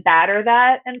middle and batter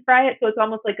that and fry it. So it's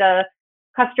almost like a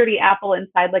custardy apple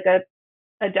inside like a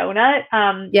donut.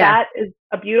 That is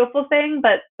a beautiful thing,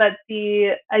 but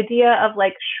the idea of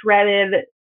like shredded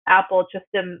apple just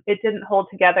didn't hold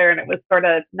together, and it was sort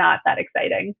of not that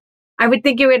exciting. I would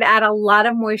think it would add a lot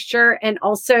of moisture and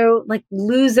also like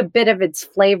lose a bit of its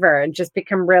flavor and just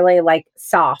become really like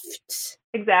soft.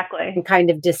 Exactly. And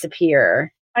kind of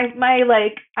disappear.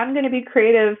 I'm going to be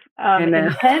creative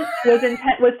intent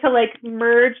was to like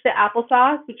merge the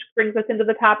applesauce, which brings us into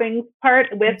the toppings part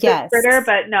with the fritter,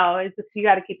 but no, it's just, you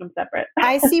got to keep them separate.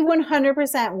 I see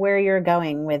 100% where you're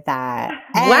going with that.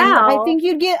 And wow. I think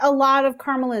you'd get a lot of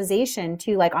caramelization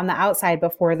too, like on the outside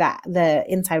before that the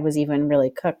inside was even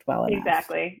really cooked well enough.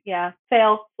 Exactly. Yeah.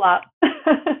 Fail, flop.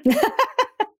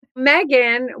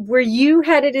 Megan, were you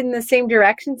headed in the same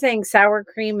direction saying sour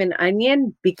cream and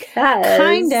onion?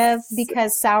 Because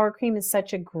sour cream is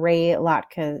such a great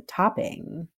latke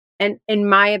topping. And in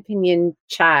my opinion,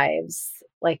 chives,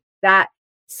 like that.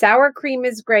 Sour cream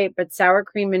is great, but sour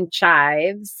cream and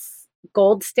chives,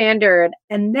 gold standard.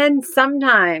 And then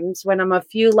sometimes when I'm a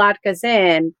few latkes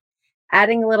in,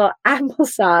 adding a little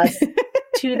applesauce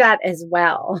to that as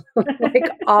well. Like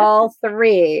all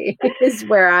three is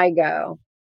where I go.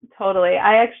 Totally.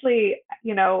 I actually,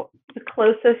 the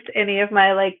closest any of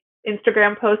my like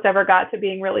Instagram posts ever got to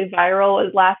being really viral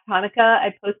was last Hanukkah.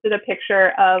 I posted a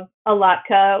picture of a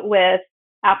latke with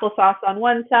applesauce on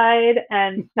one side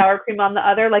and sour cream on the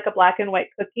other, like a black and white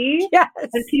cookie. Yes.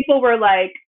 And people were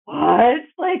like, what?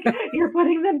 Like, you're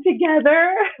putting them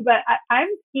together? But I'm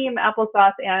team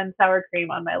applesauce and sour cream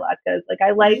on my latkes. Like,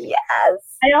 I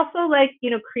also like,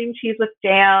 cream cheese with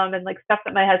jam and like stuff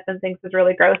that my husband thinks is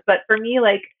really gross. But for me,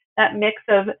 like that mix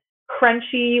of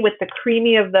crunchy with the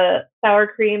creamy of the sour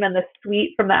cream and the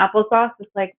sweet from the applesauce,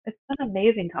 it's an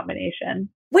amazing combination.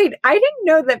 Wait, I didn't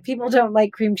know that people don't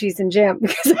like cream cheese and jam,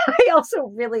 because I also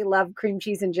really love cream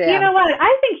cheese and jam. You know what?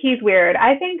 I think he's weird.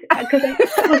 I think because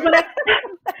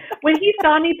when he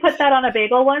saw me put that on a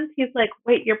bagel once, he's like,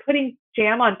 wait, you're putting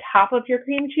jam on top of your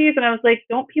cream cheese? And I was like,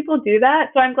 don't people do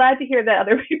that? So I'm glad to hear that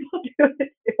other people do it too.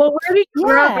 Well, where did you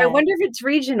grow up? I wonder if it's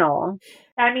regional.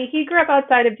 I mean, he grew up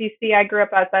outside of DC. I grew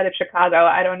up outside of Chicago.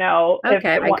 I don't know.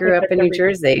 Okay, I grew up in New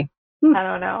Jersey. I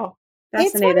don't know.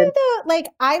 It's one of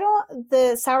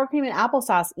the sour cream and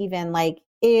applesauce even, like,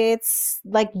 it's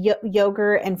like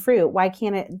yogurt and fruit. Why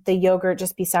can't the yogurt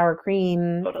just be sour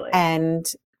cream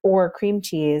or cream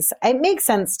cheese? It makes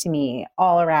sense to me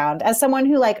all around. As someone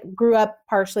who like grew up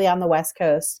partially on the West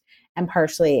Coast and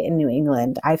partially in New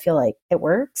England, I feel like it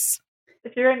works.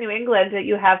 If you're in New England,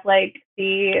 you have like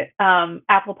the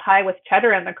apple pie with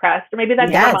cheddar in the crust, or maybe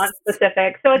that's Vermont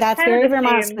specific. So that's very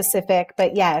Vermont specific,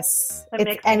 but yes,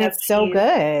 it's so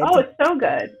good. Oh, it's so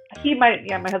good.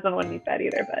 My husband wouldn't eat that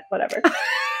either, but whatever.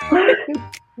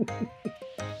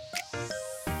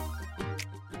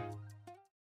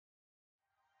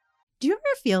 Do you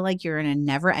ever feel like you're in a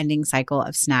never-ending cycle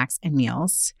of snacks and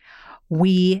meals?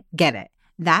 We get it.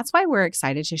 That's why we're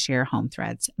excited to share Home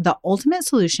Threads, the ultimate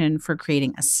solution for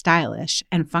creating a stylish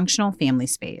and functional family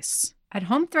space. At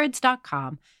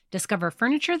homethreads.com, discover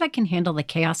furniture that can handle the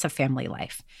chaos of family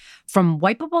life. From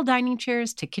wipeable dining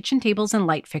chairs to kitchen tables and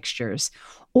light fixtures.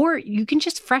 Or you can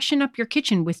just freshen up your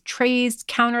kitchen with trays,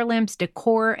 counter lamps,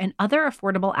 decor, and other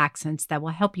affordable accents that will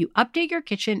help you update your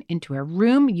kitchen into a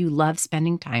room you love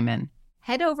spending time in.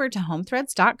 Head over to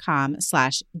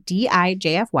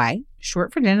homethreads.com/DIJFY,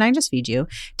 short for Didn't I Just Feed You,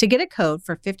 to get a code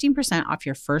for 15% off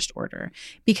your first order.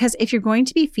 Because if you're going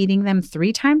to be feeding them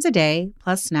 3 times a day,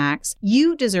 plus snacks,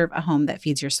 you deserve a home that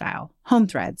feeds your style. Home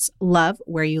Threads, love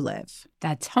where you live.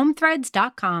 That's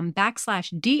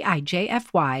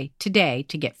homethreads.com/DIJFY today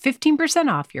to get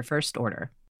 15% off your first order.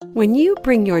 When you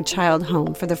bring your child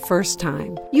home for the first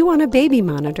time, you want a baby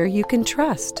monitor you can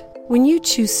trust. When you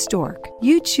choose Stork,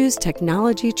 you choose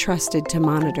technology trusted to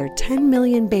monitor 10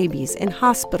 million babies in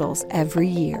hospitals every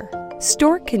year.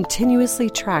 Stork continuously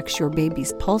tracks your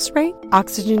baby's pulse rate,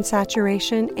 oxygen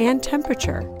saturation, and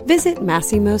temperature. Visit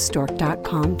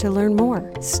MassimoStork.com to learn more.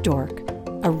 Stork,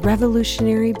 a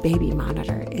revolutionary baby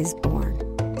monitor, is born.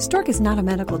 Stork is not a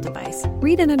medical device.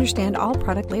 Read and understand all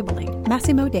product labeling.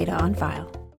 Massimo data on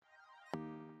file.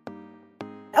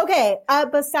 Okay,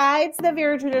 besides the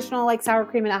very traditional like sour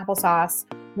cream and applesauce,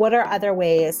 what are other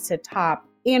ways to top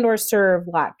and or serve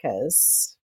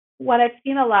latkes? What I've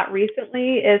seen a lot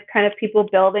recently is kind of people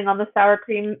building on the sour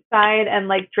cream side and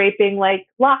like draping like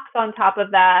lox on top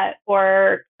of that,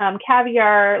 or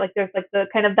caviar. Like there's like the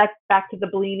kind of, that's back to the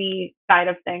Bellini side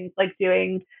of things, like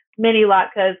doing mini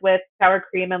latkes with sour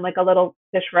cream and like a little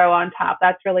fish roe on top.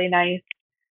 That's really nice.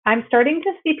 I'm starting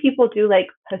to see people do like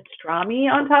pastrami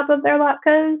on top of their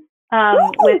latkes,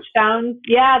 which sounds,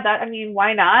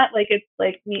 why not? Like it's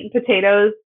like meat and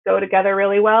potatoes go together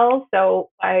really well.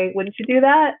 So why wouldn't you do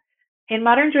that? In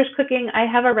modern Jewish cooking, I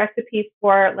have a recipe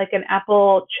for like an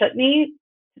apple chutney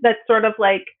that's sort of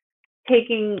like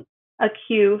taking a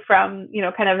cue from,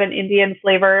 kind of an Indian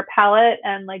flavor palette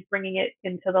and like bringing it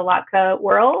into the latke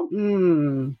world.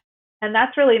 and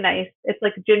that's really nice. It's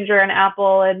like ginger and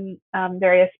apple and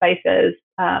various spices.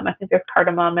 I think there's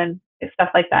cardamom and stuff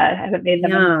like that. I haven't made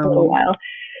them in a little while.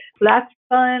 So that's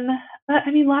fun. But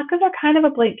I mean, latkes are kind of a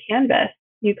blank canvas.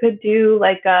 You could do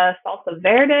like a salsa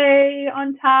verde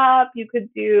on top. You could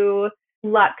do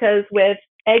latkes with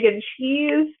egg and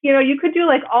cheese. You know, you could do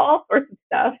like all sorts of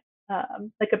stuff.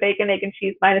 Like a bacon, egg, and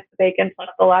cheese minus the bacon plus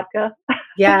the latke.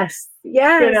 Yes.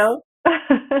 Yes. You know?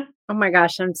 Oh my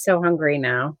gosh, I'm so hungry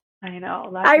now. I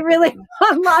know. I really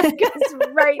want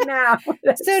latkes right now.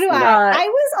 So do I. I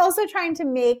was also trying to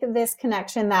make this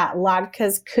connection that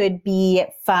latkes could be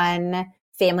fun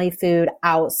family food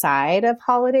outside of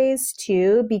holidays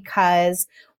too, because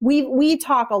we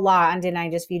talk a lot on Didn't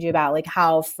I Just Feed You about like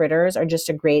how fritters are just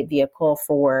a great vehicle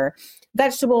for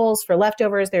vegetables, for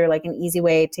leftovers. They're like an easy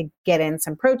way to get in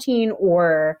some protein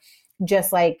or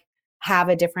just like have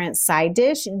a different side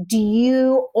dish. Do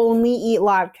you only eat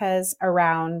latkes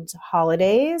around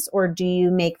holidays, or do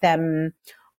you make them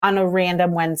on a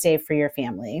random Wednesday for your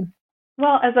family?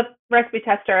 Well, as a recipe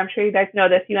tester, I'm sure you guys know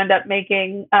this, you end up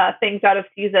making things out of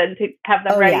season to have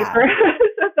them ready for.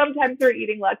 So sometimes we're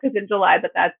eating latkes in July,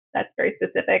 but that's very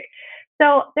specific.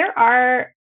 So there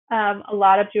are a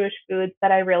lot of Jewish foods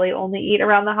that I really only eat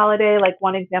around the holiday. Like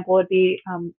one example would be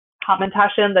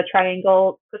hamantashen, the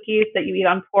triangle cookies that you eat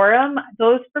on Purim.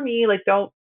 Those for me like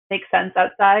don't make sense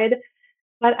outside,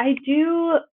 but I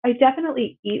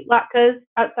definitely eat latkes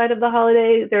outside of the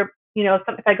holiday. They're, you know,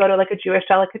 if I go to like a Jewish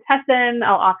delicatessen,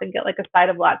 I'll often get like a side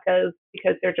of latkes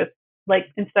because they're just like,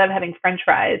 instead of having French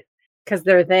fries. Because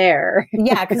they're there.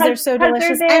 Yeah, because they're so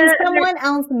delicious. And someone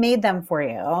else made them for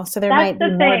you. So there might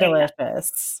be more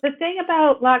delicious. The thing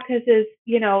about latkes is,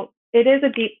 you know, it is a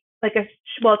deep,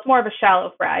 it's more of a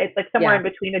shallow fry. It's like somewhere in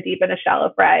between a deep and a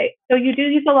shallow fry. So you do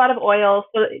use a lot of oil.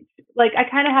 So like I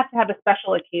kind of have to have a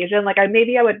special occasion. Like I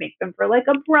would make them for like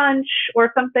a brunch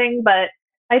or something, but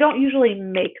I don't usually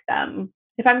make them.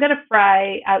 If I'm going to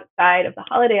fry outside of the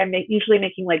holiday, I'm usually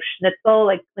making like schnitzel,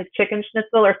 like chicken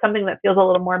schnitzel or something that feels a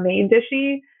little more main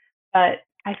dishy. But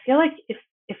I feel like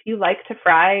if you like to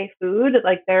fry food,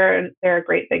 like they're a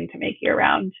great thing to make year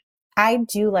round. I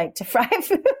do like to fry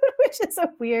food, which is a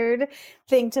weird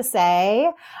thing to say.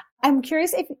 I'm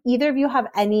curious if either of you have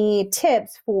any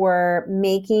tips for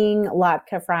making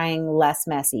latke frying less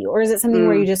messy, or is it something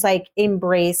where you just like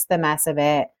embrace the mess of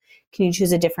it? Can you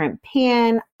choose a different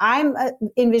pan? I'm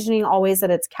envisioning always that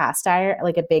it's cast iron,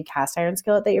 like a big cast iron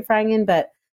skillet that you're frying in, but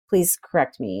please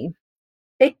correct me.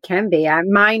 It can be.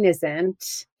 Mine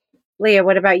isn't. Leah,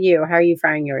 what about you? How are you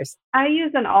frying yours? I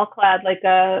use an all-clad, like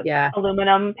a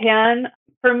aluminum pan.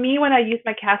 For me, when I use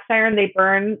my cast iron, they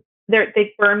burn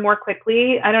more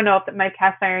quickly. I don't know if my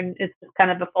cast iron is just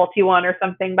kind of a faulty one or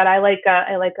something, but I like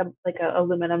a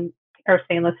aluminum or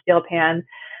stainless steel pan.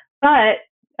 But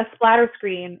a splatter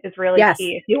screen is really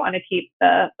key if you want to keep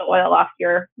the oil off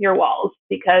your walls,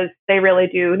 because they really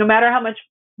do. No matter how much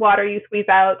water you squeeze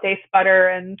out, they sputter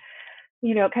and,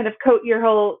 you know, kind of coat your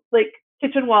whole like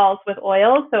kitchen walls with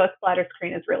oil. So a splatter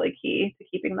screen is really key to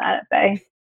keeping that at bay.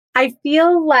 I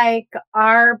feel like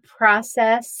our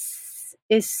process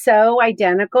is so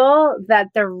identical that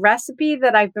the recipe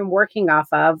that I've been working off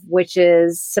of, which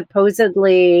is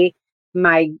supposedly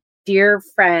my dear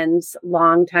friend's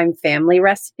longtime family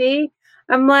recipe,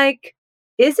 I'm like,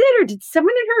 is it, or did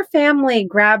someone in her family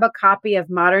grab a copy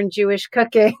of Modern Jewish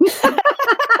Cooking?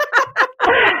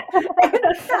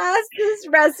 Pass this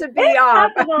recipe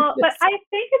off. Possible, but I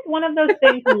think it's one of those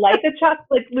things like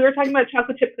like we were talking about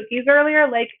chocolate chip cookies earlier,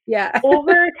 like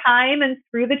over time and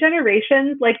through the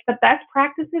generations, like the best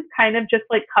practices kind of just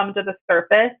like come to the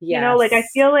surface. You know, like I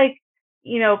feel like,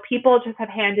 you know, people just have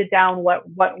handed down what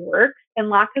works, and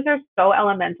latkes are so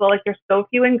elemental. Like there's so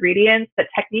few ingredients that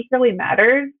technique really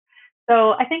matters.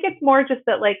 So I think it's more just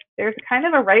that like there's kind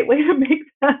of a right way to make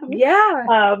them,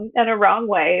 and a wrong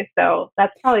way. So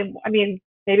that's probably, I mean,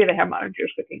 maybe they have Modern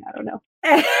Jewish Cooking. I don't know.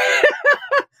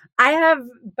 I have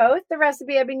both the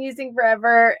recipe I've been using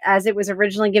forever as it was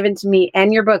originally given to me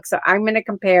and your book. So I'm going to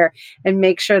compare and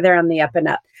make sure they're on the up and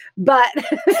up. But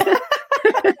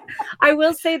I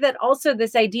will say that also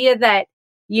this idea that,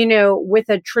 you know, with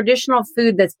a traditional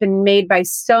food that's been made by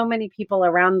so many people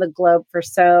around the globe for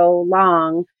so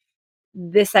long,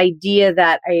 this idea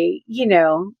that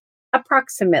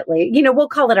approximately, you know, we'll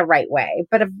call it a right way,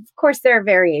 but of course there are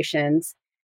variations,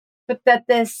 but that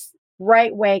this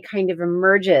right way kind of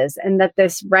emerges, and that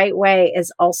this right way is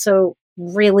also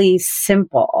really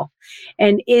simple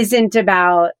and isn't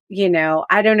about, you know,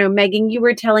 I don't know, Megan, you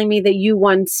were telling me that you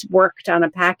once worked on a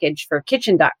package for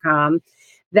kitchen.com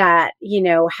that, you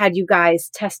know, had you guys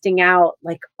testing out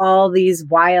like all these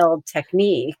wild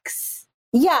techniques.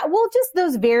 Yeah, well, just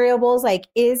those variables, like,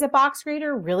 is a box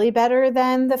grater really better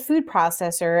than the food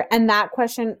processor? And that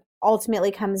question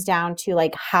ultimately comes down to,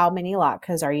 like, how many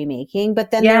latkes are you making?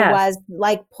 But then there was,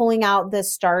 like, pulling out the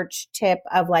starch tip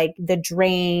of, like, the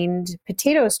drained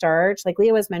potato starch, like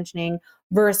Leah was mentioning,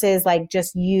 versus, like,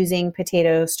 just using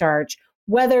potato starch,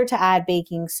 whether to add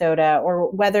baking soda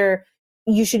or whether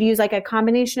you should use, like, a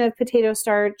combination of potato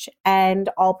starch and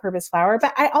all-purpose flour.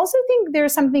 But I also think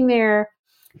there's something there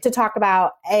to talk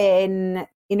about in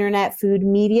internet food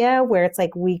media where it's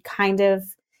like we kind of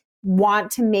want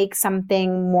to make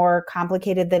something more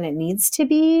complicated than it needs to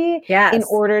be in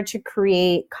order to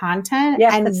create content.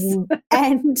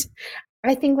 And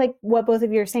I think, like, what both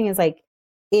of you are saying is, like,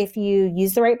 if you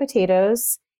use the right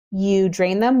potatoes, you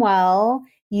drain them well,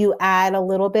 you add a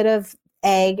little bit of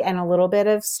egg and a little bit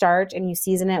of starch and you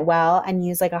season it well and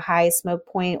use, like, a high smoke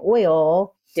point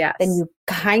oil, then you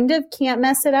kind of can't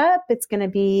mess it up. It's going to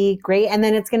be great. And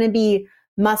then it's going to be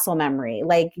muscle memory,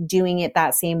 like doing it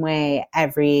that same way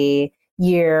every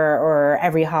year or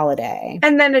every holiday.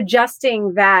 And then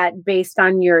adjusting that based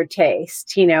on your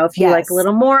taste. You know, if you like a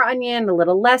little more onion, a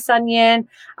little less onion.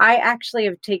 I actually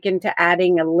have taken to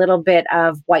adding a little bit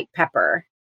of white pepper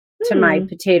to my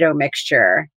potato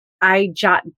mixture. I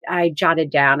jotted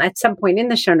down at some point in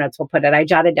the show notes, we'll put it, I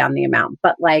jotted down the amount,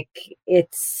 but like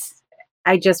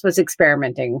I just was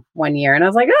experimenting one year and I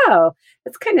was like, oh,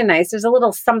 that's kind of nice. There's a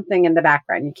little something in the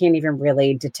background. You can't even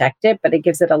really detect it, but it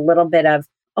gives it a little bit of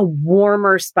a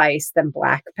warmer spice than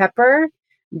black pepper,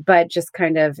 but just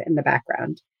kind of in the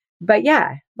background. But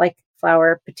yeah, like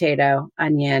flour, potato,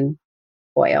 onion,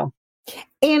 oil.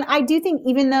 And I do think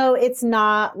even though it's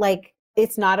not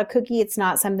a cookie, it's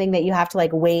not something that you have to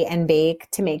like wait and bake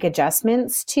to make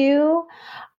adjustments to.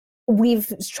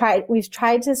 We've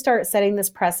tried to start setting this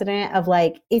precedent of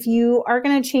like, if you are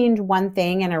going to change one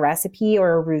thing in a recipe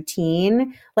or a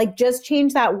routine, like just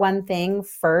change that one thing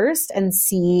first and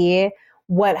see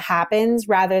what happens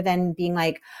rather than being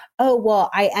like, oh, well,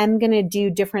 I am going to do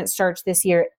different starch this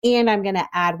year and I'm going to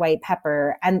add white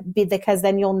pepper, and because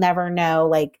then you'll never know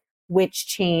like which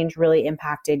change really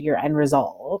impacted your end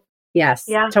result. Yes,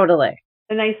 totally.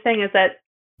 The nice thing is that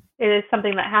it is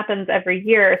something that happens every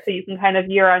year. So you can kind of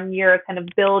year on year kind of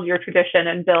build your tradition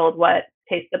and build what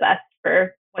tastes the best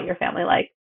for what your family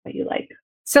likes, what you like.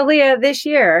 So Leah, this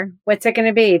year, what's it going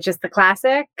to be? Just the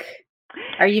classic?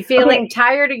 Are you feeling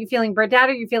tired? Are you feeling burnt out?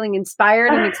 Are you feeling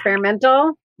inspired and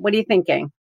experimental? What are you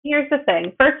thinking? Here's the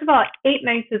thing. First of all, 8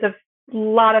 nights is a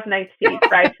lot of nights to eat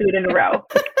fried food in a row.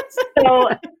 So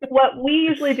what we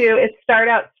usually do is start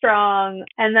out strong,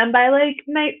 and then by like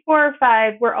night 4 or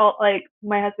 5, we're all like,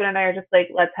 my husband and I are just like,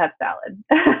 let's have salad.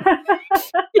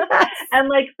 And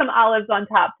like some olives on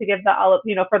top to give the olive,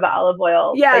 for the olive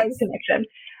oil like, connection.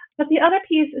 But the other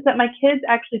piece is that my kids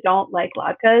actually don't like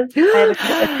latkes. I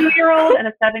have a 2-year-old and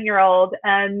a 7-year-old,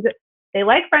 and they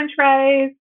like French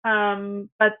fries.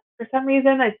 But for some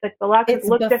reason, it's like the latkes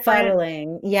look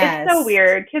different. Yes. It's so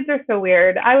weird. Kids are so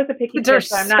weird. I was a picky kid,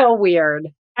 so I'm not weird.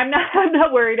 I'm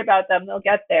not worried about them. They'll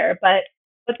get there. But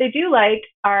what they do like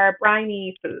are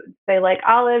briny foods. They like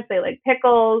olives. They like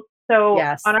pickles. So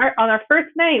on our first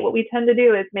night, what we tend to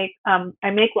do is make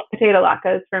I make potato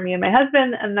latkes for me and my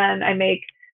husband, and then I make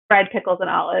fried pickles and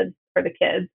olives for the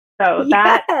kids. So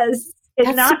those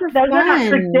are not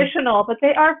traditional, but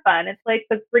they are fun. It's like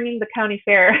bringing the county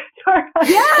fair to our house.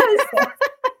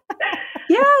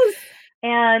 Yes.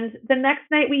 And the next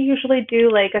night we usually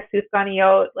do like a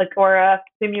susganillo, or a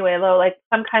pimuelo, like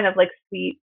some kind of like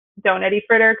sweet donut-y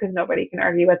fritter, because nobody can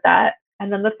argue with that.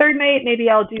 And then the third night, maybe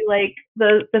I'll do like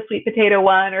the sweet potato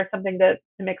one or something to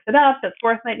mix it up. The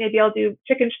fourth night, maybe I'll do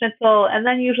chicken schnitzel. And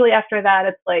then usually after that,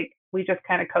 it's like we just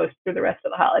kind of coast through the rest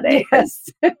of the holiday. Yes.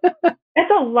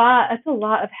 It's a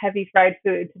lot of heavy fried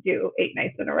food to do 8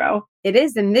 nights in a row. It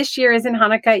is. And this year, isn't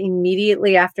Hanukkah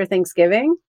immediately after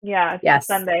Thanksgiving? Yeah. Yes.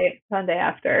 Sunday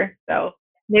after. So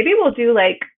maybe we'll do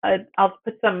I'll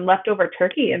put some leftover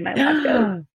turkey in my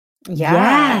latkes.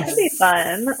 Yes. That'd be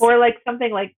fun. Or like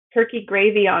something like turkey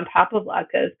gravy on top of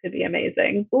latkes could be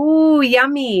amazing. Ooh,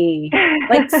 yummy.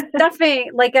 Like stuffing,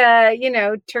 like a,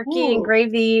 turkey and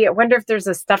gravy. I wonder if there's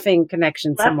a stuffing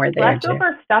connection somewhere there.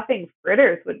 Leftover stuffing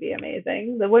fritters would be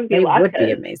amazing. They wouldn't be latkes. They would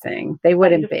be amazing. They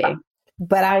wouldn't be.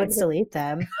 But I would still eat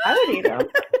them. I would eat them.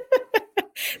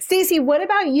 Stacey, what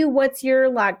about you? What's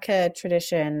your latke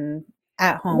tradition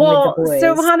at home with the boys?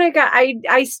 So Hanukkah,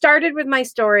 I started with my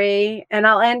story, and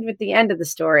I'll end with the end of the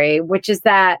story, which is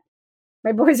that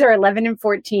my boys are 11 and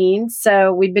 14.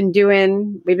 So we've been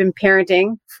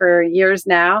parenting for years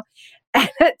now. And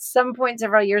at some point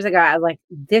several years ago, I was like,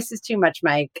 this is too much,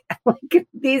 Mike. Like,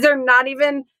 these are not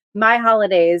even my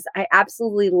holidays, I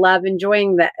absolutely love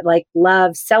enjoying that, like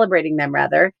love celebrating them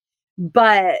rather,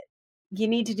 but you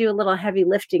need to do a little heavy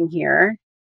lifting here.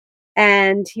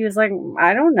 And he was like,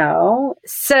 I don't know.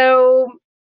 So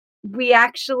we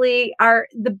actually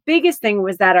the biggest thing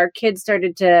was that our kids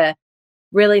started to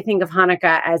really think of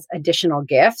Hanukkah as additional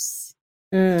gifts.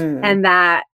 And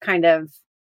that kind of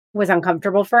was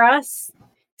uncomfortable for us.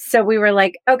 So we were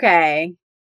like, okay,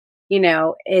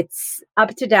 it's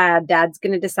up to dad. Dad's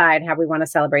going to decide how we want to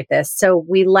celebrate this. So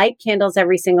we light candles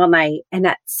every single night. And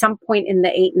at some point in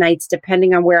the 8 nights,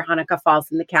 depending on where Hanukkah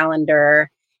falls in the calendar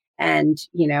and,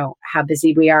 how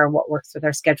busy we are and what works with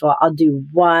our schedule, I'll do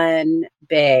one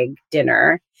big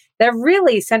dinner that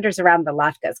really centers around the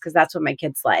latkes because that's what my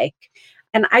kids like.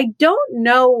 And I don't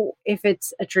know if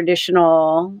it's a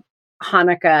traditional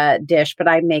Hanukkah dish, but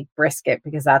I make brisket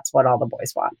because that's what all the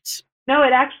boys want. No,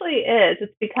 it actually is.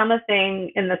 It's become a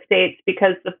thing in the States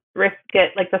because the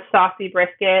brisket, like the saucy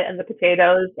brisket and the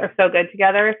potatoes are so good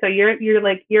together. So you're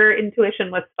like, your intuition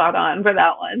was spot on for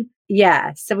that one.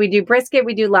 Yeah. So we do brisket,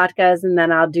 we do latkes, and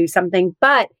then I'll do something.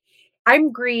 But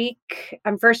I'm Greek.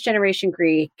 I'm first generation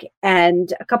Greek.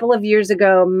 And a couple of years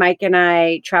ago, Mike and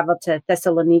I traveled to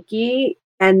Thessaloniki,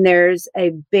 and there's a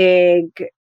big,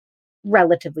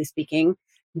 relatively speaking,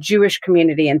 Jewish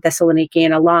community in Thessaloniki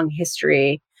and a long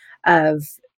history of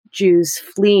Jews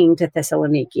fleeing to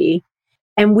Thessaloniki.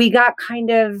 And we got kind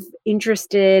of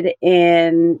interested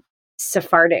in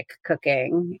Sephardic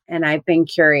cooking. And I've been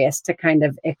curious to kind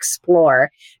of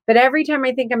explore. But every time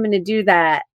I think I'm going to do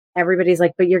that, everybody's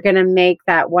like, but you're going to make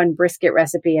that one brisket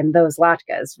recipe and those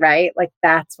latkes, right? Like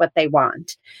that's what they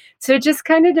want. So it just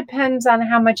kind of depends on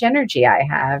how much energy I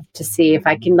have to see if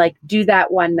I can like do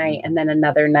that one night and then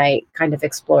another night kind of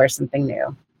explore something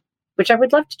new, which I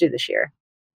would love to do this year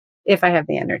if I have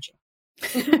the energy.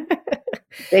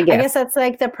 I guess that's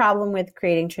like the problem with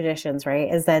creating traditions,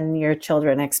 right? Is then your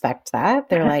children expect that.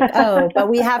 They're like, oh, but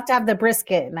we have to have the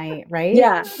brisket night, right?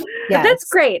 Yeah. But that's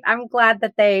great. I'm glad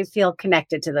that they feel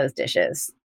connected to those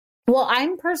dishes. Well,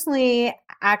 I'm personally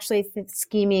actually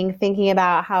thinking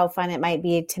about how fun it might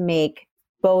be to make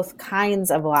both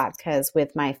kinds of latkes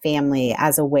with my family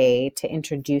as a way to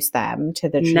introduce them to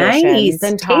the traditions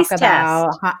and talk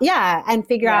about, and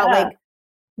figure out like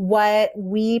what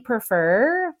we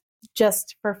prefer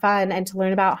just for fun and to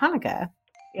learn about Hanukkah.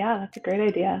 Yeah, that's a great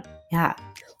idea. Yeah.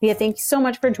 Leah, thank you so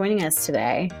much for joining us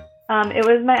today. It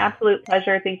was my absolute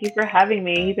pleasure. Thank you for having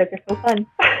me. You guys are so fun.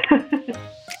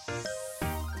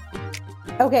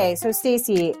 Okay, so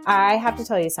Stacey, I have to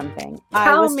tell you something.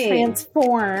 I was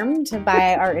transformed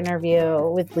by our interview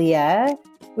with Leah,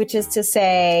 which is to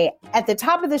say, at the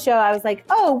top of the show, I was like,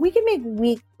 oh, we can make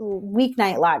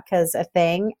weeknight latkes a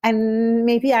thing. And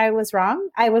maybe I was wrong.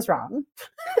 I was wrong.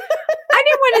 I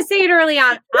didn't want to say it early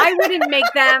on. I wouldn't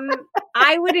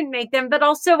make them. But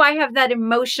also I have that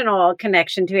emotional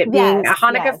connection to it being a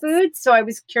Hanukkah food. So I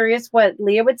was curious what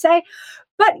Leah would say.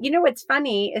 But what's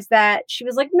funny is that she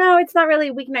was like, no, it's not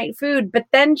really weeknight food. But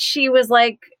then she was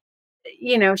like,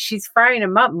 she's frying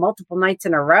them up multiple nights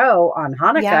in a row on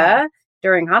Hanukkah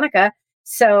during Hanukkah.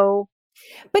 So.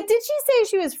 But did she say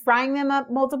she was frying them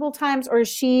up multiple times, or is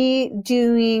she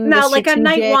doing like a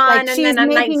night one and then a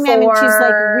night 4? And she's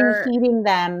like reheating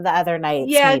them the other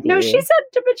nights. Yeah, maybe. No, she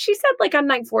said like on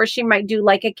night 4 she might do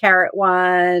like a carrot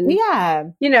one. Yeah,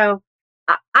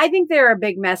 I think they're a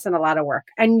big mess and a lot of work.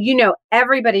 And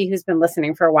everybody who's been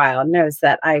listening for a while knows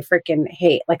that I freaking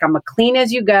hate. Like I'm a clean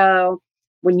as you go.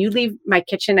 When you leave my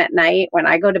kitchen at night, when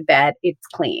I go to bed, it's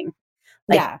clean.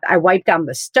 I wipe down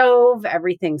the stove,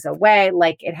 everything's away.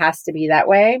 Like it has to be that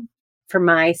way for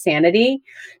my sanity.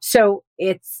 So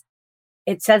it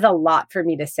says a lot for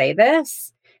me to say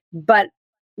this, but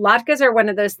latkes are one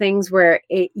of those things where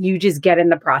you just get in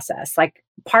the process. Like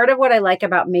part of what I like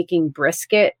about making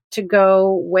brisket to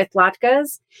go with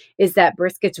latkes is that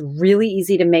brisket's really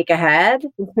easy to make ahead.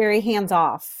 Very hands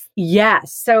off.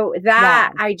 Yes. So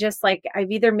that I just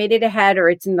I've either made it ahead or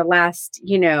it's in the last,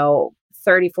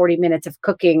 30, 40 minutes of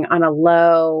cooking on a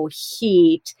low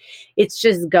heat. It's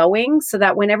just going so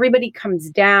that when everybody comes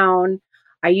down,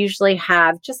 I usually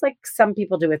have, just like some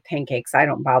people do with pancakes, I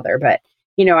don't bother, but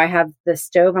I have the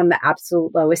stove on the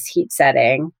absolute lowest heat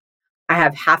setting. I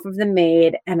have half of them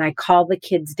made and I call the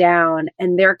kids down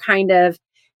and they're kind of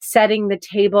setting the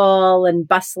table and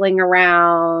bustling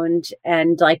around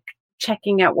and like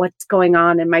checking out what's going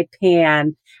on in my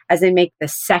pan as I make the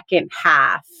second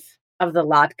half of the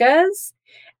latkes.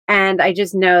 And I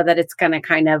just know that it's going to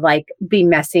kind of be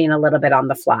messy and a little bit on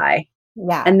the fly.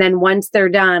 Yeah. And then once they're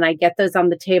done, I get those on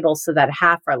the table so that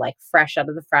half are fresh out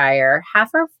of the fryer.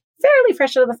 Half are fairly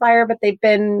fresh out of the fire, but they've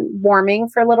been warming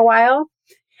for a little while.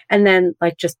 and then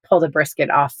like just pull the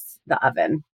brisket off the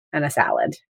oven and a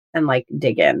salad and like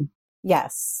dig in.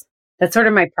 Yes. That's sort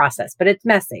of my process, but it's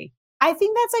messy. I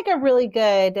think that's like a really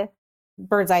good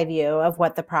bird's eye view of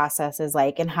what the process is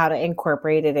like and how to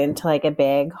incorporate it into like a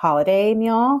big holiday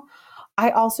meal. I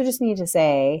also just need to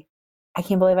say, I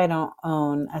can't believe I don't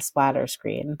own a splatter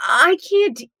screen. I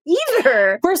can't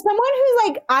either. For someone who's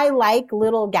like, I like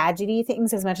little gadgety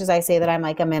things as much as I say that I'm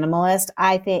like a minimalist,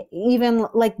 I think even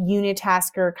like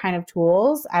unitasker kind of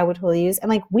tools, I would totally use. And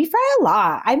like, we fry a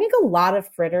lot. I make a lot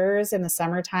of fritters in the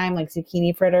summertime, like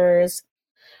zucchini fritters.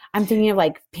 I'm thinking of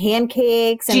like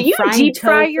pancakes and do you deep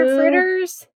fry tofu. your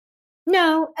fritters?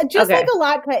 No, just like a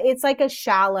latke. It's like a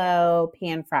shallow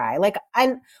pan fry. Like,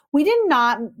 we did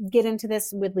not get into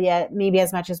this with Leah maybe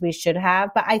as much as we should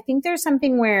have, but I think there's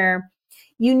something where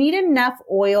you need enough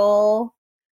oil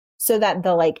so that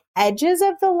the like edges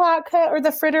of the latke or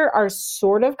the fritter are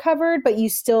sort of covered, but you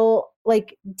still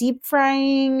like deep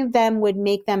frying them would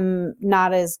make them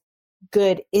not as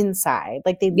good inside.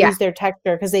 Like they'd lose their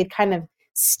texture because they'd kind of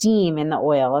steam in the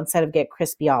oil instead of get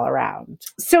crispy all around.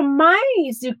 So my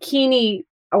zucchini,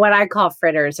 what I call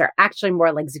fritters, are actually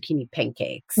more like zucchini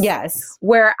pancakes. Yes.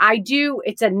 Where I do,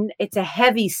 it's a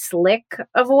heavy slick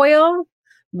of oil,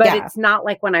 but it's not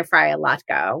like when I fry a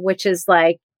latke, which is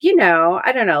like, you know,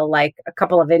 I don't know, like a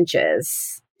couple of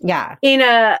inches. Yeah. In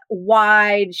a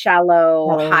wide,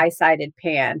 shallow, high-sided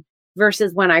pan.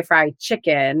 Versus when I fry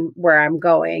chicken, where I'm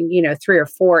going, you know, 3 or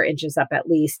 4 inches up at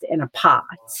least in a pot.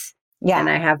 Yeah.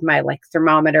 And I have my like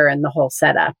thermometer and the whole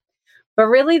setup. But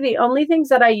really the only things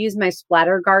that I use my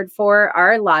splatter guard for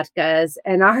are latkes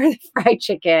and are the fried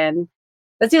chicken.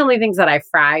 That's the only things that I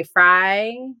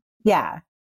fry. Yeah.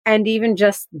 And even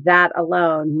just that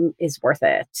alone is worth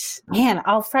it. Man,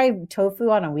 I'll fry tofu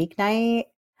on a weeknight.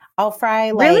 I'll fry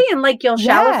like... Really? And like you'll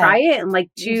shallow fry it and like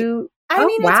 2... I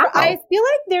mean, wow. I feel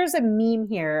like there's a meme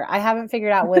here. I haven't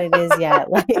figured out what it is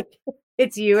yet. Like...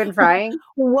 It's you and frying.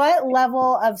 What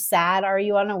level of sad are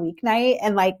you on a weeknight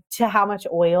and like to how much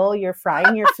oil you're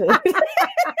frying your food?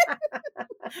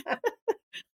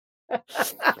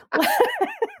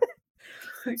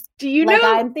 Do you know?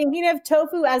 I'm thinking of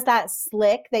tofu as that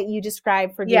slick that you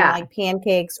described for doing like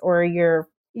pancakes or your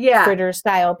fritter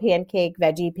style pancake,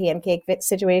 veggie pancake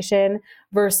situation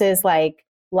versus like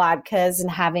latkes and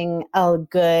having a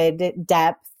good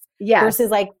depth. Yes. Versus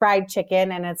like fried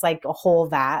chicken and it's like a whole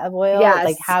vat of oil. Yes.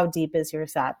 Like how deep is your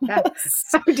sadness?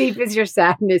 How deep is your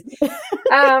sadness?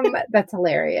 That's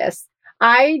hilarious.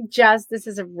 This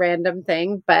is a random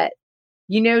thing, but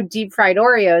you know, deep fried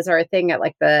Oreos are a thing at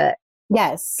like the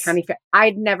county fair.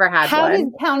 I'd never had How one. How did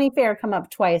county fair come up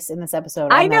twice in this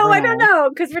episode? I don't know.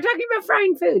 Because we're talking about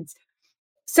frying foods.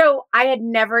 So I had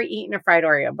never eaten a fried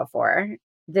Oreo before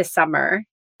this summer.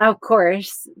 Of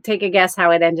course, take a guess how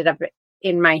it ended up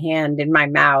in my hand, in my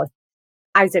mouth.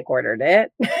 Isaac ordered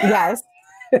it. Yes.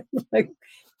 Like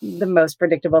the most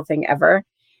predictable thing ever.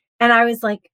 And I was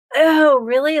like, oh,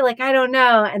 really? Like, I don't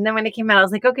know. And then when it came out, I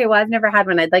was like, okay, well, I've never had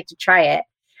one. I'd like to try it.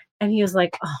 And he was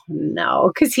like, oh,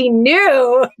 no, because he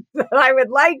knew that I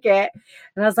would like it.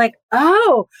 And I was like,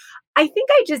 oh, I think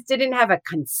I just didn't have a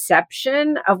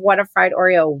conception of what a fried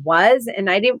Oreo was. And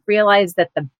I didn't realize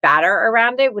that the batter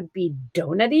around it would be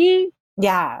donutty.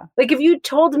 Yeah. Like if you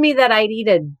told me that I'd eat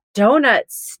a donut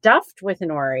stuffed with an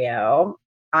Oreo,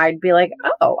 I'd be like,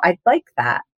 oh, I'd like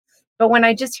that. But when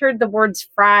I just heard the words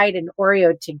fried and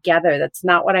Oreo together, that's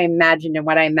not what I imagined. And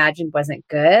what I imagined wasn't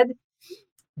good.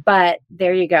 But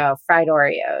there you go. Fried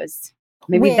Oreos.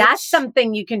 Maybe that's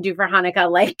something you can do for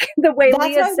Hanukkah, like the way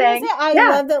Leah's saying. I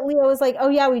love that Leah was like, oh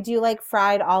yeah, we do like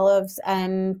fried olives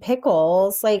and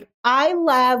pickles. Like I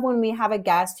love when we have a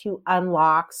guest who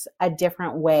unlocks a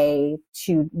different way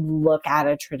to look at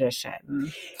a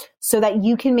tradition so that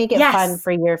you can make it fun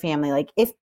for your family. Like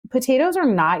if potatoes are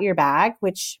not your bag,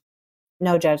 which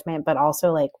no judgment, but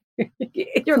also like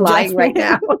you're lying right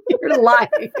now. You're lying.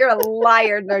 You're a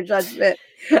liar. No judgment.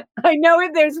 I know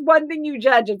if there's one thing you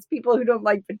judge, it's people who don't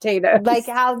like potatoes. Like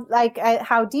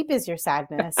how deep is your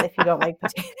sadness if you don't like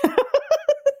potatoes?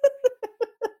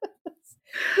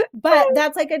 But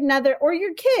that's like another, or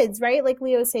your kids, right? Like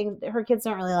Leo was saying, her kids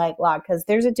don't really like latkes.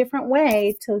 There's a different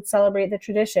way to celebrate the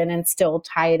tradition and still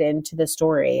tie it into the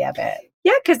story of it.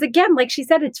 Yeah, because again, like she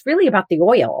said, it's really about the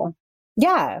oil.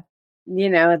 Yeah.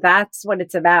 You know, that's what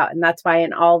it's about. And that's why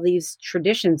in all these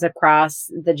traditions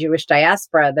across the Jewish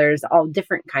diaspora, there's all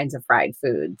different kinds of fried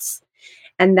foods.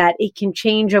 And that it can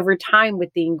change over time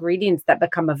with the ingredients that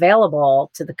become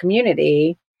available to the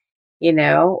community. You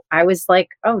know, I was like,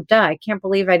 oh, duh, I can't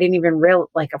believe I didn't even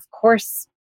of course,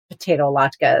 potato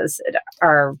latkes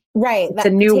are right. It's a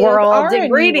new world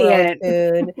ingredient.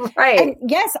 Food. Right. And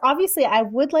yes, obviously, I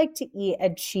would like to eat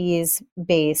a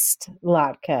cheese-based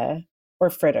latke or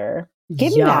fritter.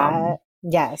 Give me that.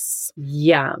 Yes.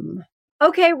 Yum.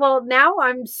 Okay, well, now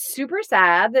I'm super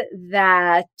sad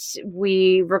that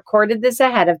we recorded this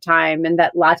ahead of time and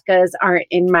that latkes aren't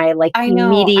in my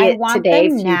immediate today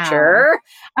future.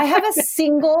 I have a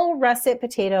single russet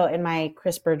potato in my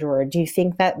crisper drawer. Do you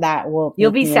think that will?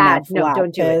 You'll be sad. No,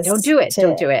 don't do it. Don't do it.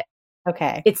 Don't do it.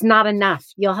 Okay, it's not enough.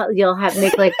 You'll have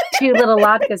make like 2 little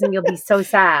latkes and you'll be so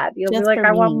sad. You'll just be like,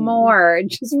 I want more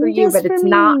just for you, but it's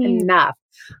not enough.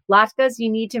 Latkes,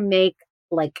 you need to make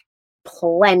like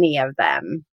plenty of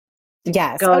them.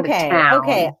 Yes. Go okay. to town.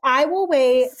 Okay. I will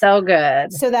wait. So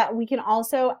good. So that we can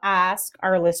also ask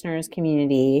our listeners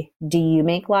community, do you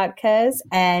make latkes?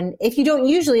 And if you don't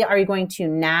usually, are you going to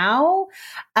now?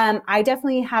 I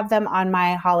definitely have them on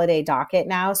my holiday docket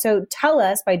now. So tell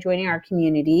us by joining our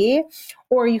community,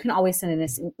 or you can always send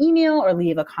us an email or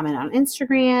leave a comment on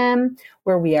Instagram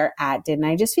where we are at Didn't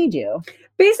I Just Feed You?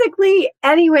 Basically,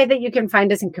 any way that you can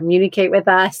find us and communicate with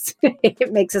us,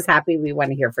 it makes us happy. We want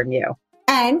to hear from you.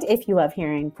 And if you love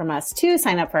hearing from us too,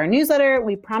 sign up for our newsletter.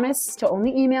 We promise to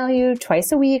only email you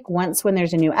twice a week, once when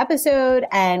there's a new episode,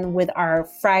 and with our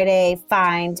Friday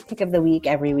Find Pick of the Week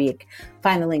every week.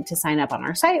 Find the link to sign up on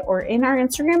our site or in our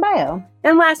Instagram bio.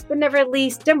 And last but never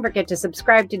least, don't forget to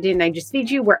subscribe to Didn't I Just Feed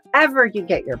You wherever you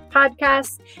get your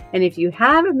podcasts. And if you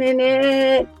have a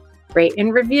minute, rate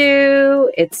and review.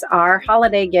 It's our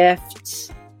holiday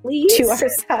gift. Please. To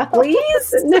ourselves.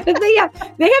 Please. No, they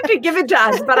have to give it to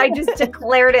us, but I just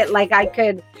declared it like I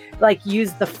could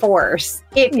use the force.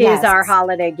 It is our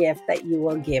holiday gift that you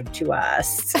will give to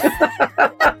us.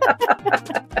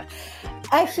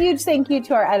 A huge thank you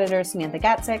to our editor, Samantha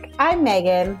Gatzik. I'm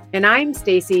Megan. And I'm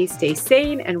Stacy. Stay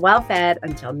sane and well-fed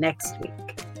until next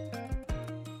week.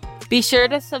 Be sure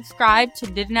to subscribe to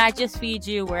Didn't I Just Feed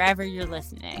You wherever you're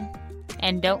listening.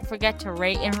 And don't forget to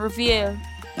rate and review.